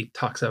people, he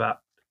talks about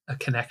a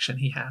connection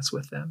he has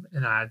with them.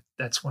 And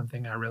that's one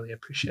thing I really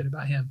appreciate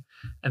about him.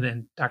 And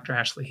then Dr.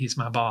 Ashley, he's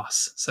my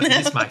boss. So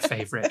he's my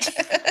favorite.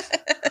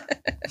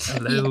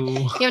 Hello.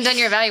 You haven't done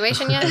your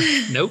evaluation yet?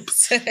 Nope.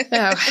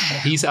 Oh.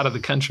 He's out of the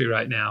country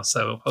right now.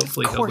 So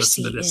hopefully Of he'll course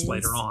listen to he this is.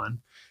 later on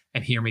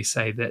and hear me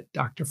say that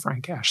Dr.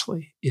 Frank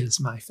Ashley is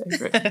my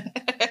favorite.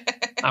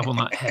 I will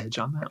not hedge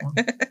on that one.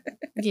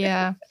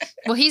 Yeah.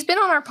 Well, he's been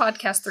on our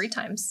podcast 3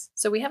 times.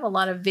 So we have a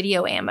lot of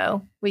video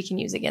ammo we can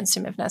use against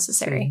him if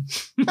necessary.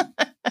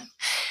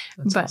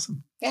 That's But-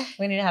 awesome. Yeah,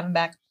 we need to have him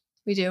back.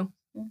 We do.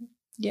 Mhm.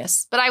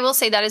 Yes. But I will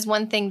say that is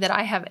one thing that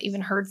I have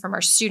even heard from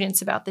our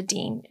students about the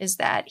dean, is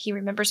that he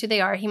remembers who they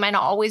are. He might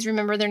not always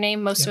remember their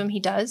name. Most of them he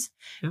does.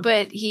 Yeah.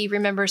 But he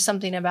remembers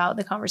something about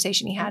the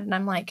conversation he had. And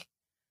I'm like,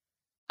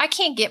 I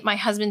can't get my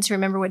husband to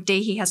remember what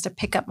day he has to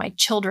pick up my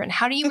children.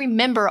 How do you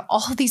remember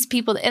all these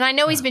people? And I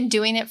know he's been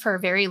doing it for a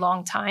very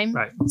long time.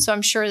 Right. So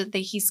I'm sure that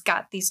he's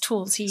got these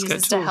tools he He's got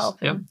uses to tools,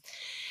 help yep. him.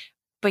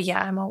 But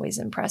yeah, I'm always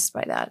impressed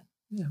by that.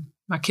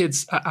 My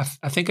kids, I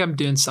think I'm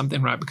doing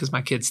something right because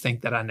my kids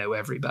think that I know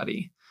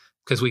everybody.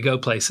 Because we go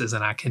places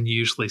and I can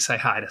usually say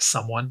hi to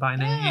someone by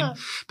name. Yeah.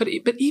 But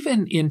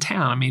even in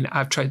town, I mean,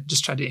 I've tried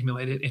to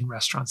emulate it in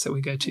restaurants that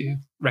we go to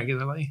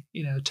regularly,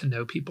 to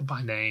know people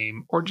by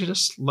name or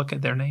just look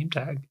at their name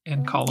tag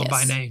and call them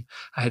by Yes. name.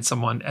 I had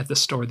someone at the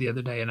store the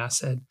other day and I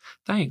said,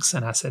 thanks.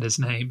 And I said his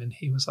name and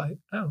he was like,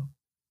 oh,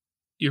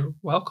 you're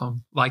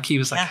welcome. Like he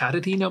was like, Yeah. how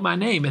did he know my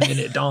name? And then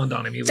it dawned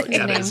on him. He looked His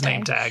at name his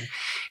name tag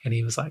and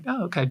he was like,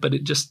 oh, okay. But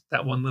it just,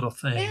 that one little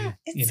thing. Yeah,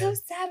 it's so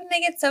sad, and they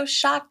get so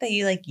shocked that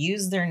you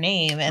use their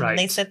name, and Right.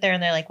 they sit there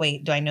and they're like,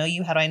 "Wait, do I know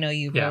you? How do I know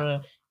you?" Yeah. Blah, blah,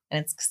 blah.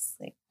 And it's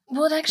like,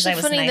 Well, it's because I actually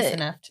was funny nice that,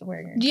 enough to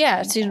wear your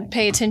yeah, name to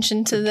pay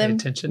attention to Pay them.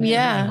 attention to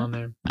Yeah. your name on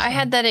there. I So,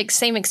 had that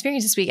same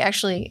experience this week,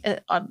 actually,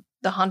 on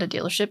the Honda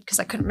dealership, because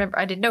I couldn't remember.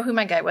 I didn't know who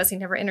my guy was. He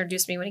never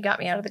introduced me when he got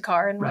me out of the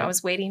car and when I Right.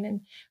 was waiting.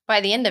 And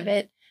by the end of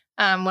it,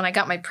 when I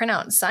got my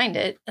printout and signed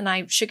it, and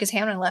I shook his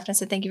hand and left and I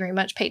said, "Thank you very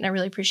much, Peyton. I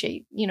really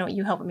appreciate,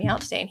 you helping me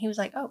out today." And he was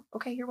like, "Oh,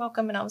 okay, you're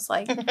welcome." And I was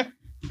like,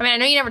 I mean, I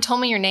know you never told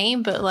me your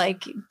name, but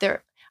like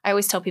I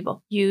always tell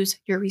people, use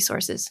your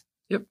resources.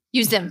 Yep.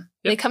 Use them.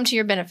 Yep. They come to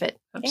your benefit.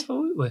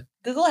 absolutely.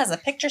 Google has a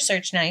picture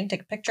search now. You can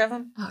take a picture of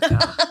them. Oh,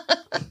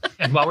 God.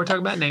 And while we're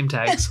talking about name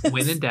tags,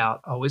 when in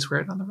doubt, always wear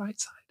it on the right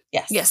side.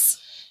 Yes.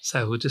 Yes.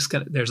 So we're just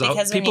gonna. There's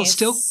Because when people you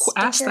still stick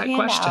ask your that hand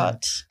question.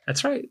 out,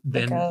 That's right.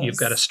 Then goes. you've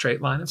got a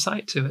straight line of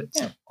sight to it.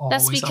 Yeah. That's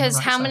Always on the because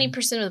right how many side.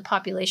 percent of the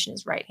population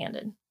is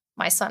right-handed?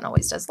 My son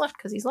always does left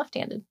because he's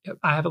left-handed. Yep.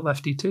 I have a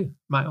lefty too.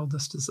 My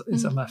oldest is a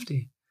Mhm.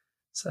 lefty.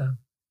 So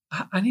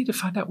I need to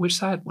find out which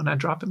side. When I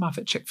drop him off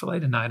at Chick-fil-A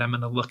tonight, I'm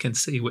going to look and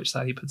see which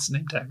side he puts the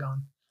name tag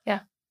on. Yeah.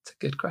 It's a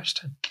good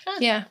question.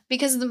 Yeah,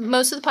 because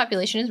most of the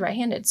population is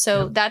right-handed.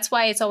 So Yep. that's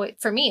why it's always,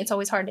 for me, it's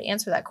always hard to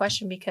answer that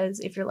question, because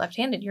if you're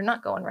left-handed, you're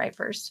not going right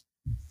first.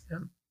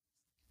 Yep.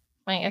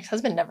 My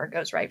ex-husband never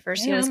goes right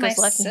first. He Yeah, always my goes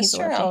left and he's a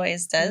sister lefty.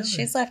 always does.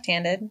 Really? She's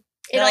left-handed. It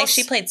And, like also-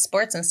 she played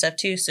sports and stuff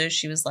too, so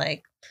she was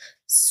like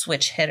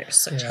switch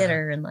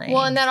hitter, and like.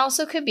 Well, and that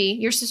also could be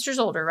your sister's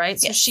older, right?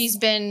 So Yes. she's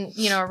been,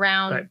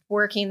 around Right.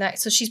 working that.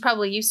 So she's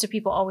probably used to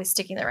people always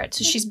sticking there, right?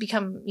 So she's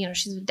become,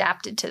 she's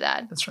adapted to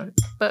that. That's right.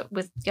 But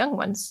with young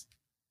ones,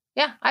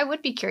 yeah, I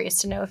would be curious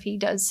to know if he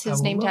does I his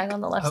will name tag look.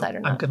 on the left side or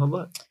I'm not. going to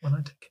look when I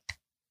take it.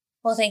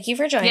 Well, thank you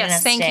for joining us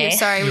Yes, thank today. you.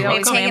 Sorry, we You're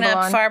always welcome. Taking ramble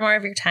up on. far more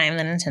of your time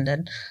than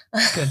intended.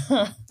 Good.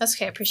 That's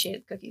okay. I appreciate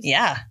it, cookies.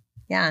 Yeah.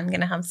 I'm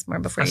going to have some more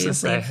before I was you gonna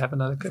say, leave. have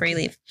another Before you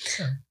cookie. leave.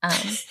 So,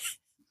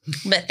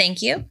 But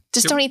thank you.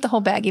 Just don't eat the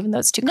whole bag, even though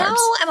it's 2 carbs. No,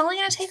 I'm only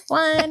going to take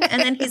one.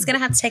 And then he's going to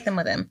have to take them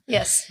with him.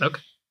 Yes.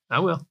 I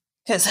will.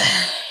 Because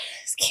I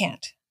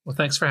can't. Well,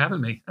 thanks for having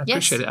me. I Yes.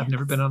 appreciate it. I've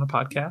never been on a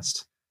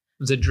podcast. It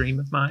was a dream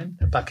of mine,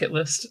 a bucket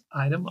list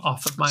item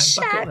off of my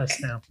bucket Check.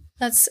 list now.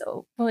 That's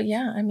so, well,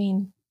 yeah. I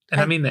mean,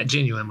 And I mean that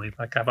genuinely.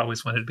 Like, I've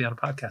always wanted to be on a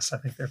podcast. I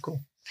think they're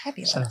cool.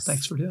 Fabulous. So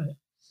thanks for doing it.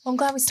 I'm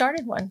glad we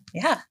started one.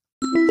 Yeah.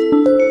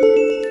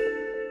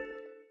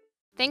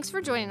 Thanks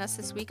for joining us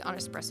this week on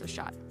Espresso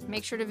Shot.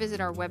 Make sure to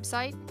visit our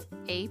website,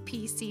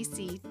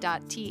 apcc.tamu.edu,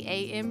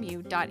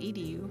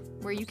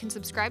 where you can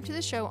subscribe to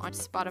the show on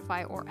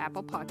Spotify or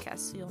Apple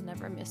Podcasts so you'll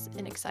never miss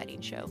an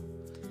exciting show.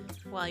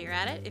 While you're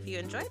at it, if you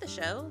enjoy the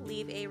show,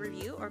 leave a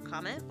review or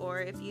comment,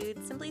 or if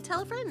you'd simply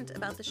tell a friend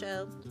about the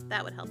show,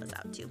 that would help us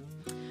out too.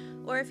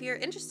 Or if you're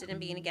interested in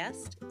being a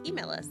guest,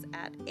 email us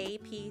at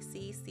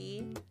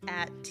apcc@tamu.edu.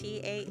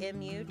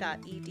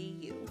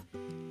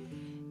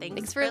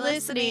 Thanks for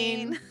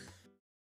listening.